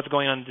sense of what's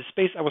going on in this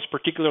space. I was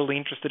particularly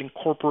interested in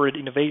corporate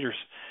innovators.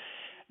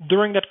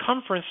 During that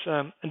conference,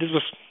 and this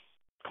was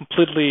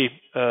completely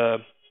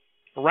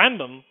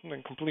random,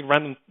 a completely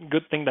random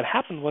good thing that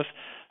happened was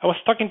I was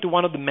talking to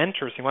one of the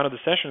mentors in one of the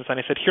sessions, and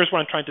I said, "Here's what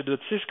I'm trying to do at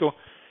Cisco."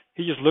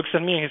 He just looks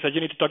at me and he said,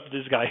 "You need to talk to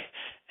this guy."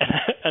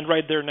 And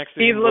right there next to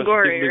him was Steve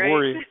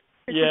Ligori. Right?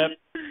 Yeah.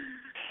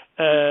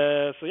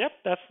 So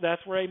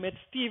that's where I met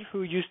Steve,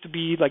 who used to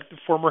be like the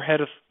former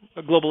head of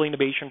global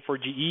innovation for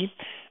GE.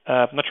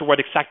 I'm not sure what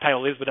exact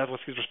title is, but that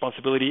was his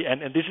responsibility.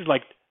 And this is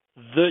like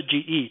the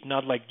GE,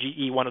 not like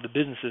GE, one of the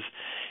businesses.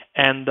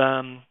 And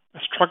I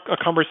struck a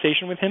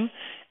conversation with him,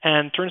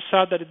 and turns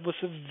out that it was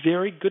a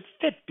very good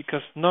fit,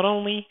 because not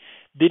only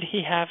did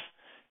he have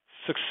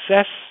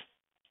success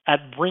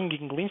at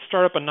bringing Lean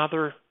Startup and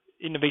other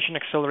innovation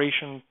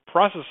acceleration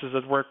processes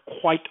that were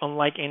quite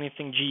unlike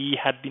anything GE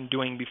had been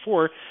doing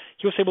before,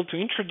 he was able to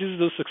introduce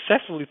those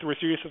successfully through a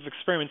series of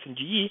experiments in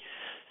GE,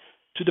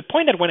 to the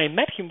point that when I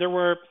met him, there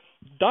were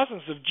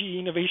dozens of GE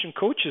innovation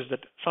coaches that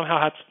somehow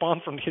had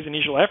spawned from his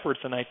initial efforts.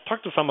 And I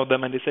talked to some of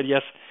them, and they said,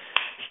 yes,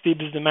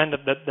 Steve is the man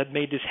that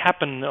made this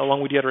happen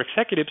along with the other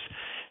executives.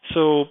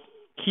 So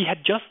he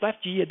had just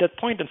left GE at that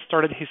point and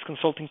started his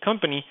consulting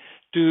company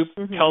to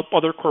help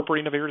other corporate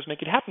innovators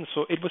make it happen.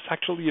 So it was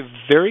actually a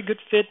very good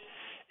fit.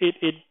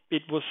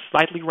 It was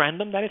slightly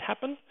random that it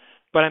happened,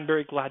 but I'm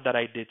very glad that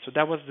I did. So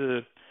that was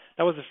the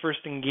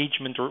first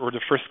engagement or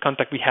the first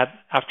contact we had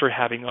after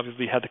having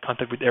obviously had the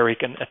contact with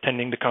Eric and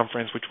attending the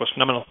conference, which was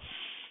phenomenal.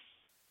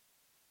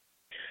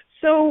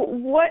 So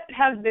what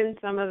have been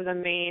some of the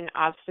main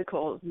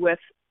obstacles with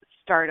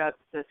startup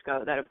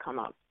Cisco that have come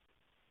up?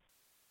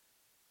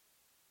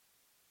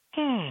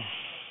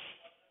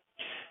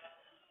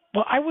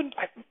 Well,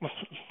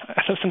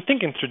 as I'm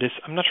thinking through this,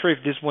 I'm not sure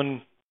if this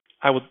one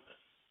I would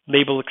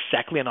label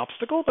exactly an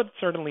obstacle, but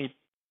certainly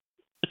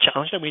a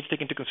challenge that we need to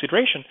take into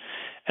consideration.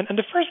 And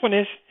the first one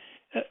is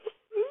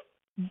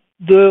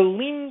the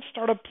lean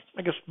startup,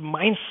 I guess,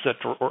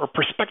 mindset or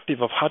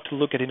perspective of how to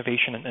look at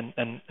innovation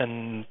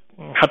and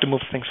how to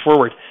move things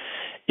forward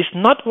is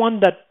not one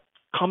that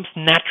comes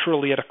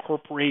naturally at a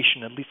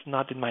corporation, at least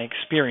not in my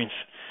experience.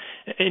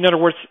 In other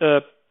words,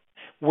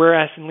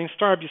 whereas in Lean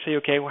Startup, you say,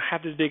 okay, well, I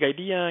have this big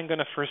idea. I'm going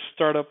to first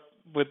start up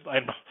with,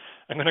 I'm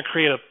going to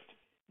create a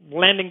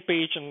landing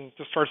page and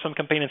to start some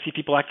campaign and see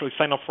people actually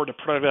sign up for the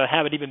product that I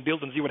haven't even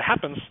built and see what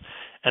happens.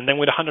 And then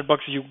with $100,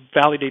 you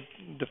validate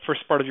the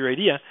first part of your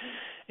idea.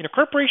 In a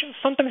corporation,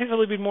 sometimes it's a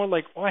little bit more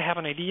like, oh, I have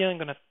an idea. I'm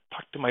going to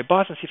talk to my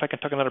boss and see if I can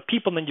talk to other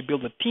people. And then you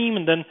build a team,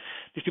 and then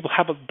these people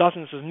have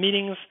dozens of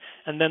meetings,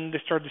 and then they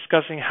start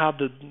discussing how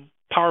the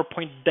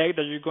PowerPoint deck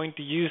that you're going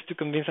to use to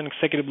convince an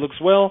executive looks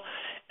well.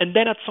 And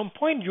then at some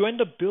point, you end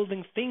up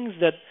building things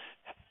that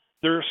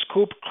their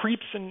scope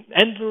creeps in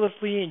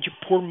endlessly, and you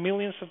pour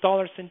millions of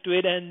dollars into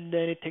it, and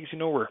then it takes you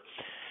nowhere.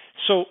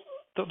 So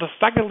the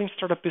fact that Lean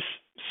Startup is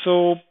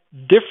so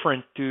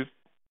different to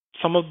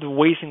some of the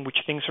ways in which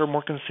things are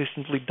more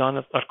consistently done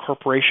at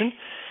corporation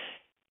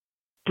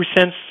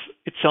presents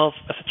itself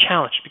as a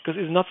challenge, because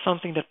it's not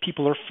something that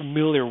people are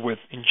familiar with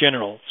in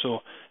general. So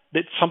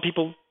that some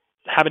people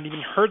haven't even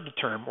heard the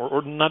term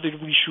or not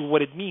really sure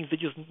what it means. They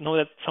just know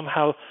that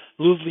somehow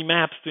loosely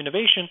maps to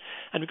innovation.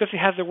 And because it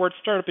has the word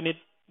startup in it,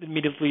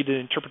 immediately the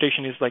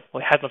interpretation is like,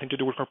 well, it has nothing to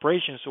do with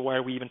corporations, so why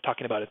are we even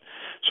talking about it?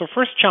 So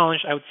first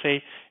challenge, I would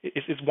say,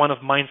 is one of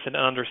mindset and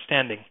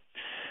understanding.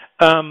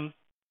 The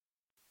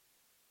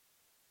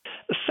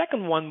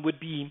second one would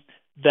be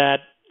that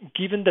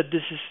given that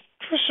this is,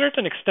 to a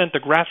certain extent, a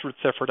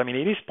grassroots effort, I mean,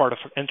 it is part of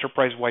an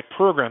enterprise-wide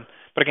program,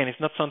 but again,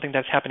 it's not something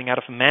that's happening out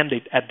of a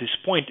mandate at this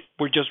point.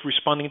 We're just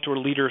responding to our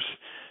leaders'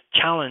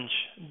 challenge,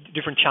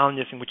 different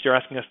challenges in which they're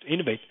asking us to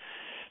innovate.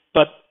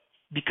 But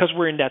because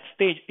we're in that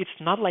stage, it's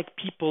not like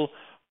people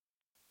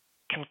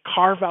can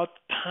carve out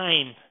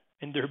time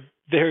in their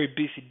very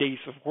busy days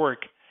of work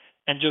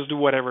and just do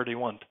whatever they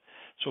want.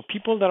 So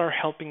people that are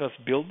helping us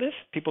build this,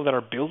 people that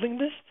are building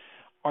this,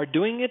 are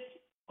doing it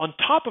on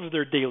top of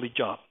their daily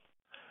job.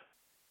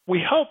 We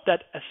hope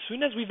that as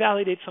soon as we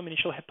validate some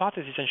initial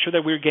hypotheses and show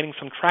that we're getting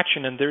some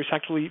traction and there's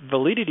actually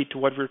validity to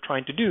what we're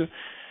trying to do,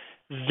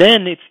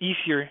 then it's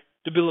easier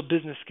to build a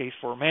business case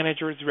for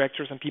managers,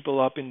 directors, and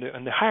people up in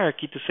the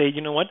hierarchy to say,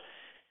 you know what,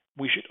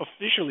 we should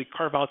officially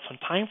carve out some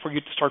time for you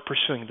to start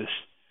pursuing this.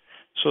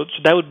 So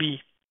that would be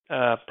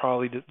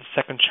probably the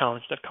second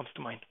challenge that comes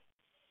to mind.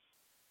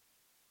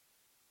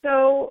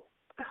 So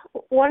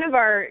one of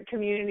our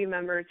community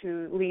members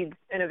who leads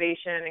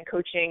innovation and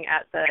coaching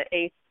at the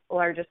 8th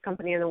largest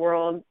company in the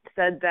world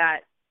said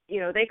that,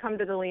 they come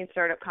to the Lean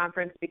Startup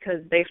Conference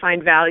because they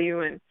find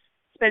value in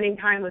spending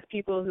time with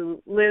people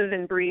who live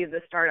and breathe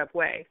the startup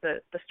way, the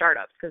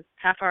startups, because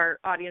half our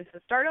audience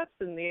is startups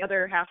and the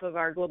other half of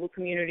our global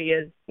community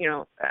is,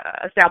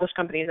 established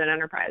companies and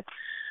enterprise.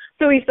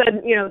 So he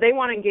said, they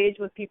want to engage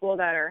with people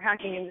that are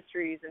hacking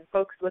industries and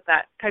folks with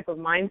that type of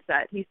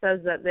mindset. He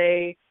says that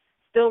they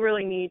still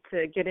really need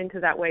to get into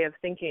that way of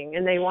thinking,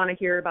 and they want to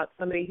hear about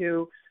somebody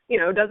who,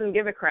 doesn't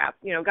give a crap,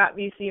 got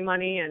VC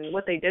money and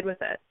what they did with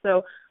it.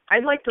 So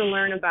I'd like to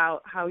learn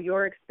about how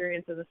your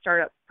experience as a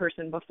startup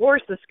person before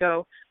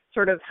Cisco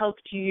sort of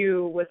helped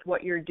you with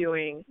what you're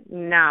doing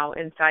now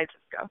inside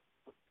Cisco.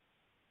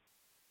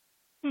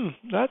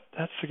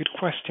 That's a good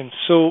question.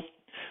 So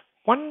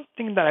one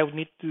thing that I would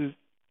need to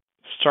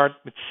start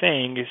with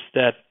saying is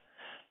that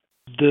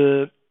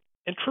the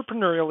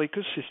entrepreneurial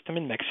ecosystem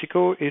in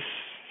Mexico is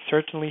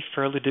certainly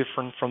fairly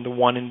different from the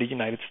one in the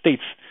United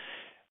States.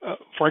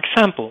 For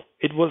example,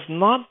 it was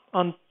not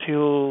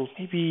until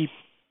maybe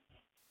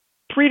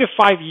 3 to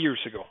 5 years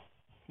ago,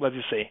 let's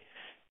just say,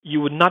 you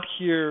would not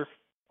hear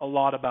a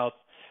lot about,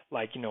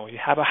 you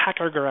have a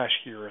hacker garage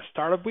here, a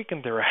startup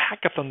weekend there, a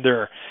hackathon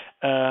there,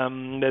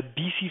 the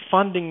VC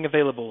funding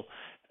available.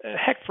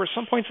 Heck, for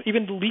some points,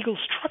 even the legal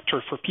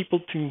structure for people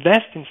to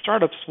invest in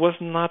startups was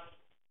not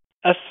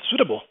as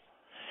suitable.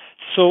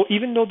 So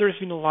even though there's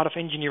been a lot of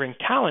engineering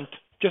talent,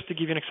 just to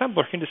give you an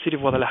example, here in the city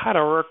of Guadalajara,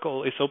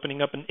 Oracle is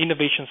opening up an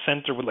innovation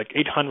center with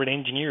 800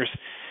 engineers.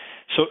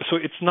 So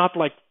it's not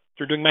like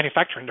they're doing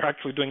manufacturing. They're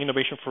actually doing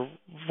innovation for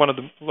one of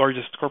the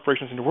largest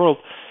corporations in the world.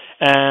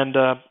 And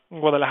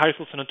Guadalajara is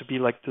also known to be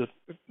the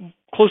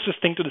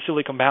closest thing to the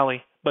Silicon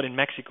Valley, but in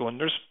Mexico. And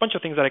there's a bunch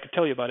of things that I could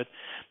tell you about it.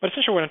 But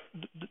essentially,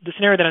 the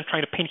scenario that I'm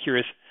trying to paint here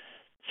is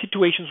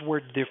situations were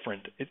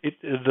different.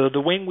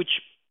 The way in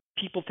which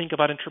people think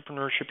about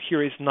entrepreneurship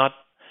here is not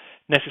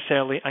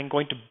necessarily, I'm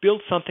going to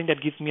build something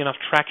that gives me enough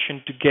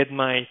traction to get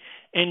my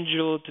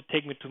angel to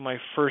take me to my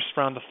first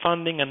round of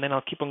funding, and then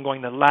I'll keep on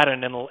going the ladder,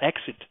 and then I'll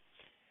exit.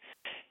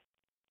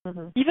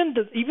 Mm-hmm.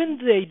 Even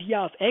the idea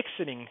of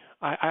exiting,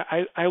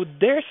 I would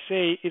dare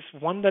say, is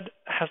one that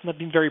has not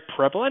been very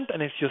prevalent,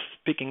 and it's just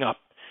picking up.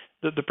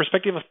 The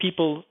perspective of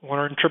people who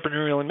are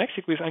entrepreneurial in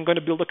Mexico is, I'm going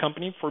to build a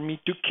company for me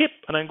to keep,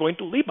 and I'm going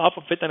to live off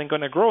of it, and I'm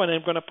going to grow, and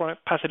I'm going to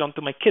pass it on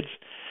to my kids.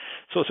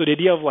 So the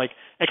idea of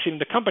exiting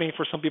the company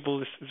for some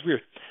people is weird.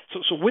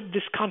 So with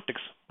this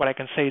context, what I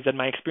can say is that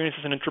my experience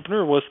as an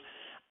entrepreneur was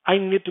I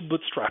needed to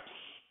bootstrap.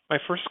 My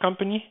first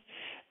company,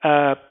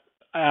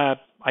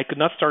 I could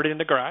not start it in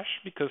the garage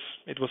because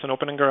it was an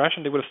open garage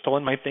and they would have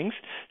stolen my things.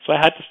 So I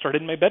had to start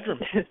it in my bedroom.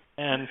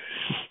 and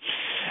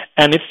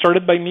it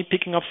started by me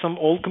picking up some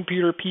old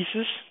computer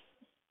pieces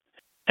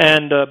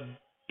and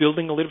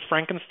building a little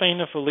Frankenstein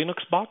of a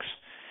Linux box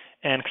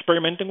and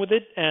experimenting with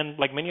it. And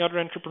like many other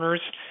entrepreneurs,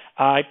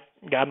 I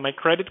got my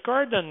credit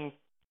card and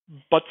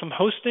bought some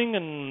hosting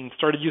and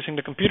started using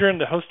the computer and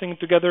the hosting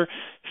together.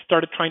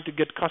 Started trying to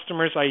get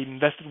customers. I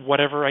invested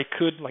whatever I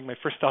could, like my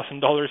first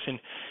 $1,000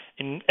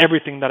 in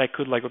everything that I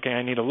could. Like, okay,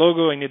 I need a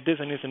logo, I need this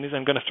and this and this.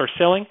 I'm going to start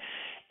selling.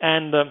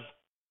 And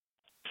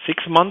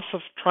 6 months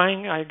of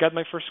trying, I got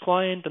my first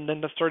client, and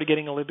then that started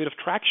getting a little bit of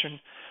traction.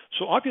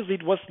 So obviously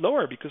it was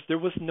lower because there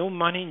was no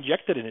money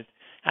injected in it.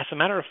 As a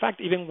matter of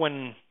fact, even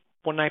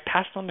when I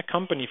passed on the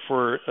company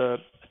for a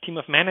team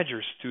of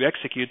managers to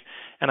execute,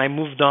 and I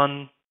moved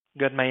on,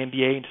 got my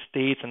MBA in the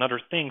States and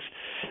other things,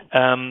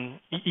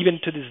 even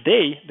to this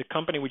day, the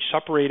company which is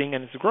operating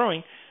and is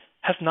growing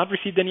has not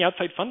received any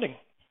outside funding.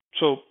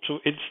 So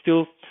it's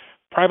still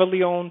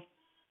privately owned,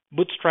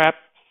 bootstrap,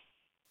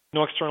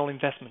 no external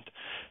investment.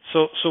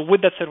 So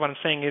with that said, what I'm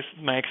saying is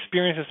my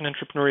experience as an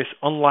entrepreneur is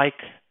unlike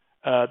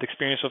the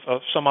experience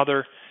of some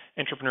other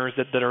entrepreneurs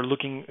that are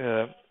looking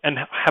and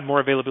have more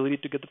availability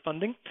to get the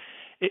funding.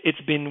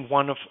 It's been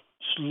one of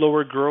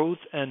slower growth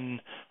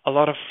and a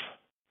lot of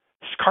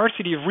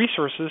scarcity of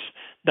resources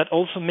that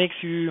also makes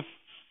you,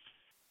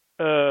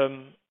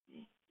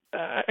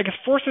 I guess,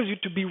 forces you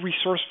to be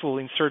resourceful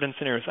in certain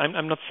scenarios.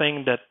 I'm not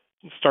saying that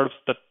startups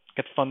that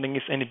get funding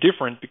is any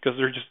different because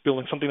they're just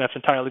building something that's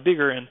entirely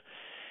bigger and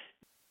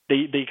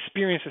they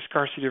experience a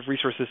scarcity of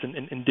resources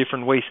in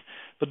different ways.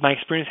 But my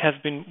experience has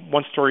been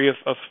one story of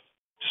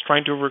just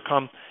trying to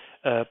overcome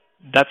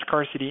that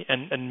scarcity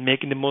and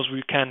making the most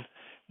we can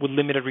with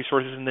limited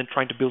resources and then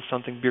trying to build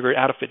something bigger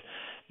out of it.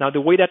 Now,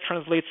 the way that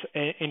translates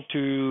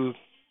into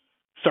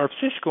Startup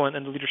Cisco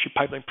and the Leadership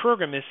Pipeline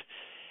program is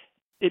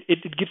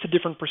it gives a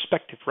different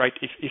perspective, right?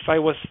 If I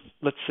was,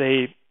 let's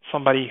say,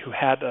 somebody who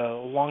had a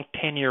long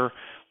tenure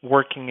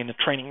working in a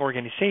training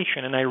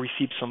organization and I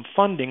received some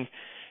funding,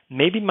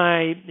 maybe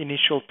my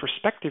initial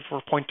perspective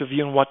or point of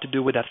view on what to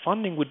do with that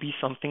funding would be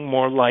something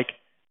more like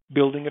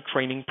building a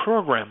training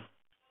program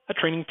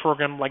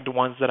like the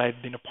ones that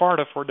I've been a part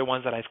of or the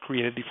ones that I've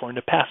created before in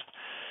the past.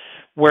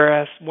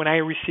 Whereas when I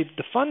received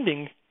the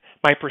funding,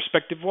 my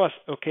perspective was,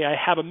 okay, I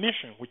have a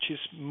mission, which is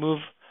move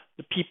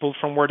the people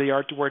from where they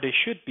are to where they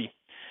should be.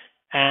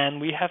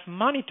 And we have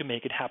money to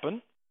make it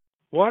happen.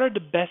 What are the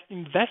best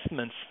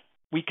investments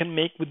we can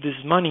make with this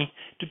money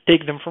to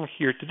take them from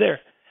here to there?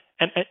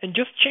 And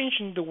just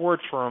changing the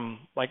word from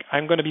like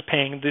I'm going to be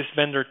paying this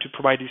vendor to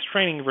provide this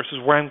training versus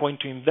where I'm going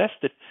to invest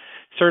it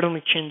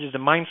certainly changes the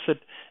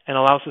mindset and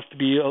allows us to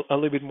be a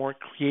little bit more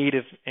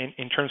creative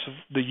in terms of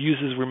the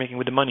uses we're making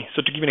with the money.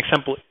 So to give you an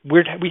example,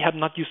 we have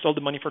not used all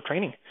the money for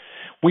training.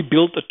 We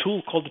built a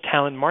tool called the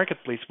Talent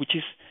Marketplace, which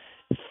is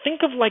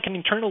think of like an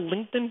internal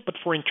LinkedIn, but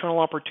for internal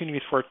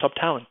opportunities for top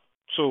talent.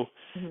 So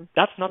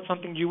that's not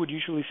something you would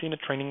usually see in a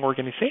training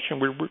organization.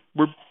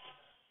 We're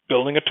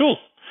building a tool.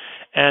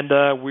 And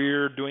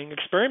we're doing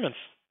experiments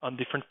on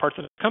different parts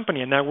of the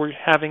company. And now we're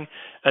having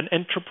an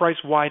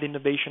enterprise-wide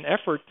innovation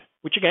effort,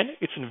 which, again,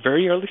 it's in a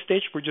very early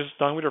stage. We're just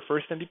done with our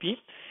first MVP.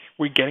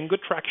 We're getting good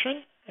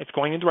traction. It's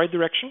going in the right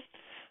direction.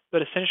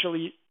 But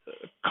essentially,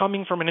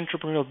 coming from an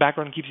entrepreneurial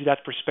background gives you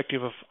that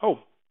perspective of, oh,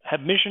 I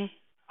have mission,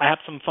 I have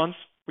some funds,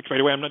 which, by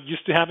the way, I'm not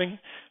used to having.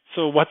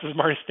 So what's the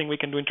smartest thing we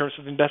can do in terms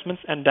of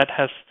investments? And that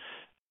has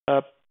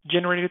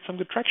generated some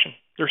good traction.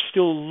 There's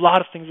still a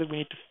lot of things that we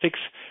need to fix,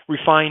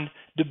 refine,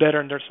 do better,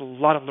 and there's a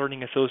lot of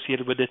learning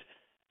associated with it.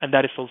 And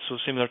that is also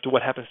similar to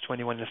what happens to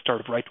anyone in a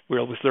startup, right? We're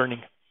always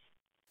learning.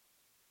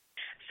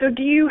 So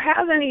do you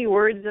have any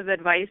words of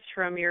advice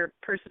from your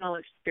personal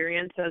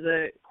experience as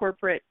a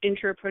corporate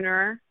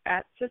entrepreneur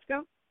at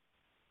Cisco?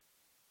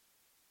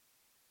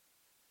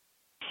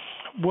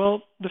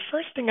 Well, the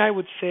first thing I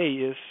would say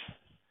is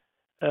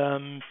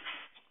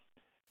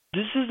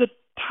this is the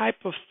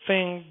type of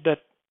thing that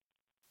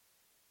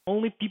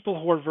only people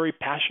who are very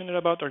passionate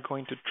about are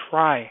going to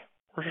try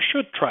or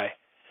should try,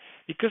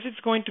 because it's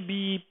going to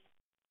be,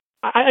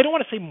 I don't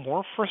want to say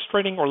more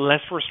frustrating or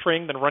less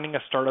frustrating than running a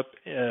startup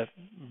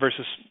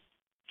versus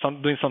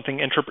doing something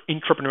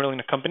entrepreneurial in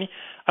a company.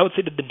 I would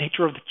say that the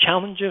nature of the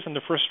challenges and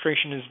the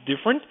frustration is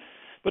different,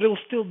 but it'll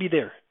still be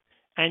there.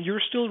 And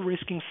you're still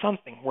risking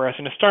something, whereas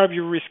in a startup,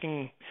 you're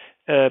risking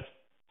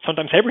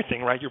sometimes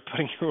everything, right? You're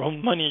putting your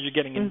own money, you're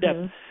getting in debt.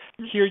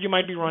 Here, you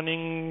might be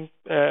running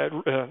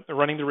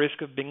the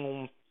risk of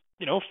being,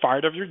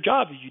 fired of your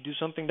job if you do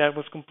something that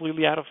was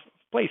completely out of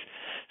place.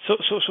 So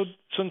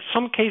in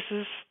some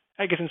cases,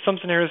 I guess in some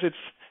scenarios,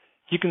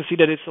 you can see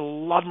that it's a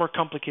lot more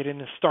complicated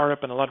in a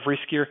startup and a lot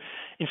riskier.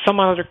 In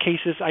some other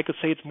cases, I could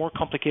say it's more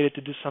complicated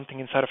to do something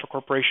inside of a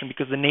corporation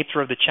because the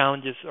nature of the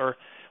challenges are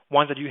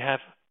ones that you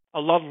have a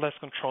lot less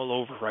control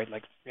over, right?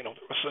 Like, there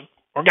was an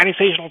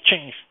organizational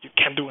change. You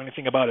can't do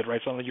anything about it,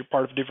 right? Suddenly you're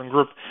part of a different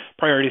group,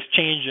 priorities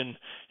change, and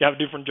you have a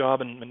different job,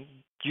 and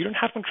you don't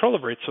have control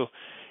over it. So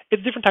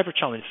it's a different type of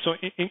challenge. So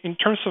in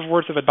terms of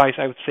words of advice,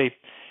 I would say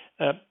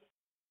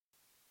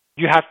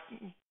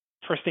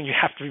first thing, you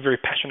have to be very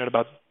passionate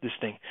about this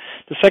thing.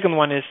 The second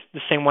one is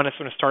the same one as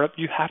in a startup.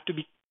 You have to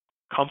be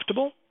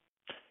comfortable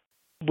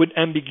with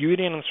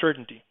ambiguity and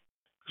uncertainty,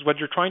 because what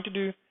you're trying to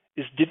do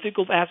is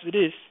difficult as it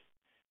is,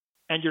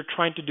 and you're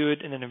trying to do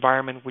it in an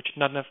environment which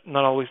not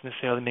always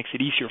necessarily makes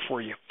it easier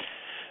for you.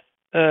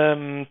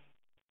 Um,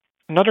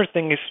 Another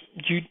thing is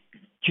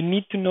you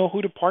need to know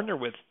who to partner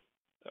with.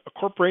 A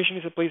corporation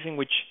is a place in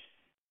which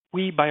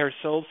we by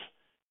ourselves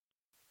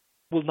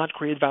will not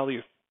create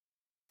value.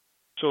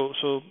 So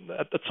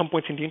at some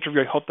points in the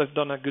interview, I hope I've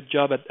done a good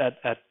job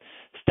at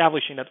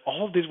establishing that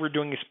all of this we're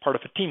doing is part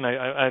of a team.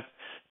 I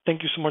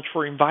thank you so much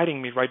for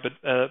inviting me, right? But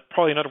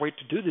probably another way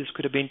to do this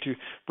could have been to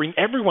bring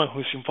everyone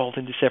who's involved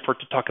in this effort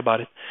to talk about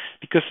it,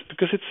 because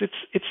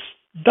it's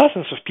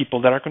dozens of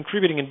people that are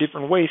contributing in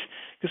different ways,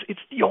 because it's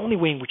the only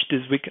way in which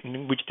this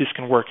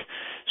can work.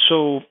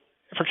 So,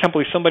 for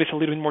example, if somebody's a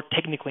little bit more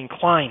technically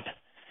inclined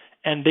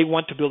and they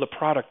want to build a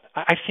product,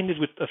 I've seen this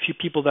with a few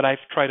people that I've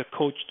tried to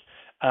coach.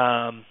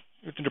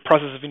 Through the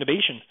process of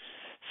innovation.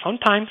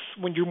 Sometimes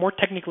when you're more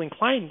technically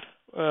inclined,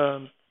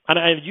 and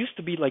I used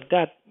to be like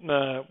that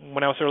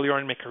when I was earlier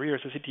on in my career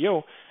as a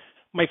CTO,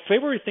 my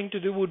favorite thing to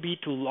do would be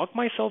to lock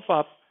myself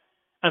up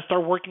and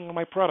start working on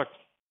my product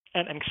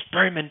and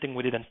experimenting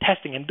with it and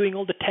testing and doing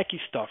all the techie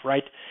stuff,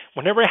 right?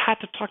 Whenever I had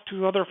to talk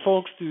to other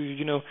folks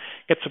to,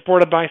 get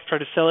support advice, try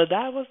to sell it,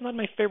 that was not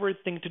my favorite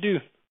thing to do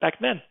back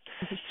then.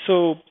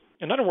 So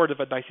another word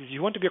of advice is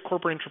you want to be a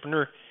corporate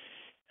entrepreneur,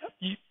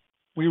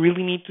 we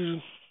really need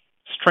to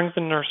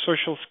strengthen our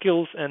social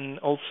skills and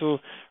also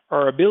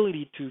our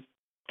ability to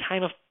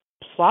kind of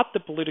plot the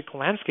political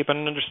landscape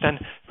and understand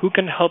who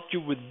can help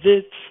you with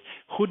this,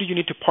 who do you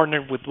need to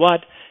partner with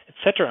what,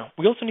 etc.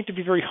 We also need to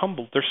be very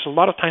humble. There's a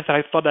lot of times that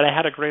I thought that I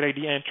had a great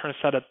idea and it turns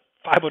out that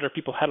 5 other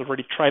people had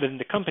already tried it in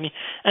the company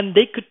and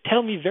they could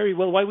tell me very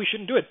well why we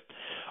shouldn't do it.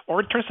 Or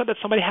it turns out that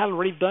somebody had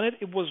already done it,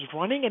 it was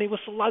running, and it was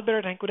a lot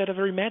better than I could have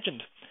ever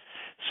imagined.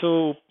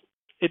 So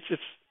it's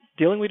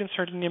dealing with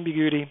uncertainty and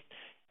ambiguity,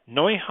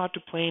 knowing how to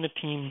play in a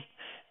team,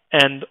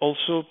 and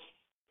also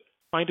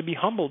trying to be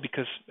humble,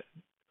 because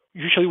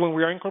usually when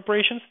we are in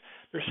corporations,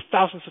 there's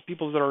thousands of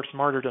people that are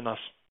smarter than us.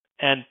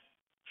 And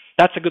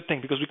that's a good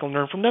thing because we can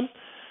learn from them.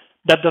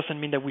 That doesn't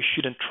mean that we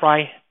shouldn't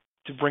try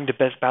to bring the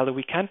best value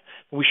we can.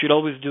 We should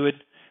always do it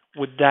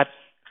with that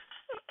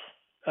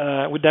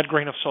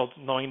grain of salt,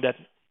 knowing that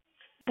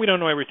we don't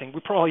know everything.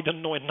 We probably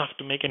don't know enough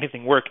to make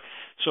anything work.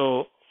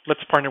 So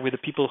let's partner with the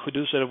people who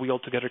do so that we all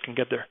together can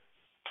get there.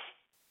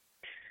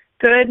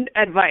 Good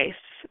advice.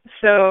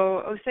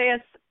 So,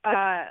 Oseas,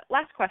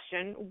 last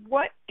question.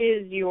 What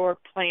is your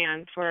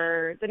plan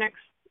for the next,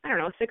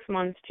 6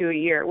 months to a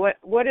year?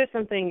 What is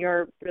something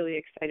you're really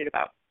excited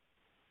about?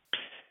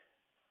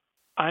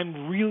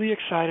 I'm really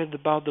excited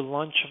about the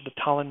launch of the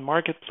talent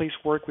marketplace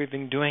work we've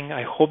been doing.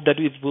 I hope that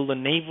it will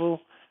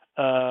enable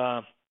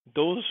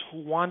those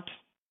who want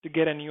to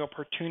get a new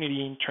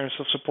opportunity in terms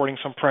of supporting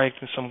some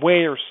project in some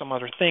way or some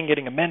other thing,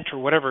 getting a mentor,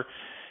 whatever,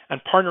 and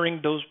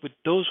partnering with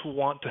those who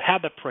want to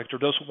have that project or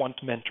those who want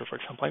to mentor, for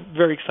example. I'm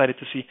very excited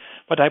to see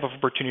what type of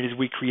opportunities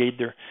we create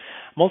there.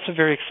 I'm also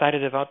very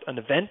excited about an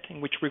event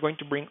in which we're going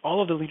to bring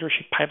all of the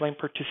leadership pipeline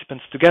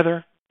participants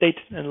together. Date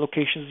and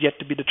locations yet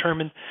to be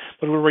determined,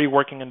 but we're already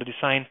working on the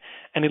design,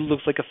 and it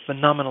looks like a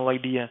phenomenal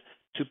idea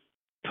to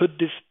put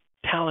this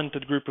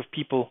talented group of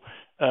people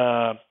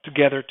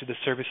together to the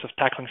service of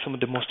tackling some of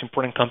the most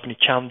important company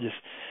challenges.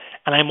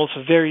 And I'm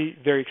also very,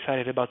 very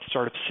excited about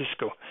Startup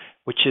Cisco,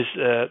 which is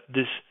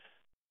this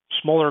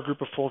smaller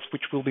group of folks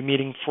which will be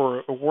meeting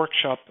for a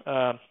workshop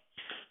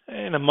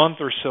in a month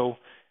or so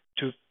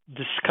to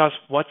discuss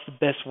what's the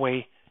best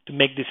way to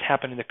make this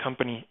happen in the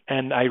company.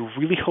 And I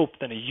really hope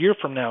that a year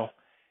from now,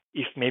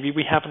 if maybe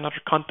we have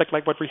another contact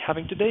like what we're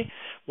having today,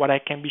 what I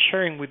can be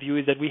sharing with you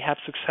is that we have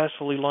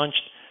successfully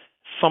launched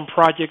some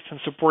projects and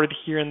supported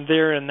here and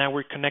there, and now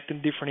we're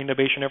connecting different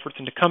innovation efforts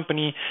in the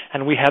company,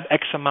 and we have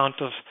X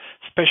amount of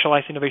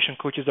specialized innovation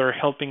coaches that are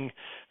helping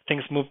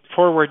things move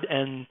forward,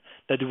 and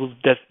that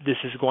this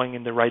is going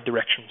in the right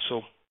direction.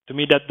 So to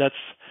me, that's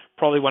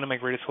probably one of my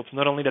greatest hopes.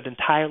 Not only that the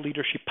entire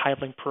leadership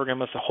pipeline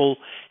program as a whole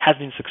has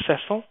been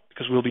successful,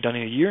 because we'll be done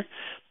in a year,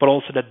 but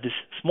also that this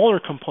smaller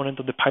component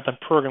of the pipeline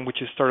program,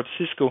 which is Startup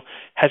Cisco,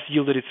 has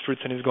yielded its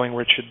fruits and is going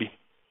where it should be.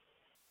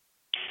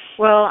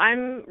 Well,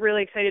 I'm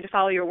really excited to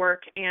follow your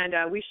work, and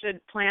we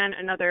should plan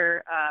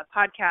another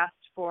podcast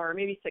for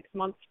maybe 6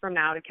 months from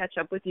now to catch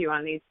up with you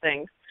on these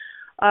things.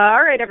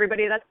 All right,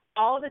 everybody, that's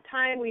all the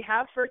time we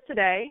have for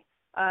today.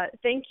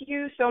 Thank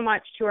you so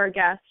much to our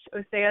guest,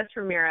 Oseas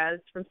Ramirez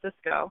from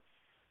Cisco.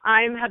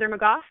 I'm Heather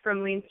McGough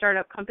from Lean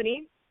Startup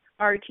Company.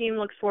 Our team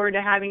looks forward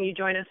to having you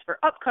join us for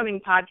upcoming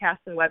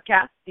podcasts and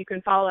webcasts. You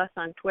can follow us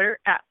on Twitter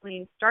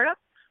 @Lean Startup,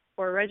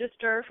 or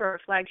register for our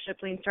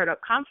flagship Lean Startup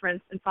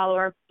Conference and follow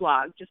our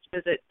blog. Just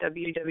visit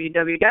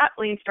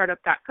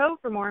www.leanstartup.co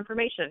for more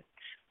information.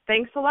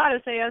 Thanks a lot,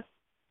 Oseas.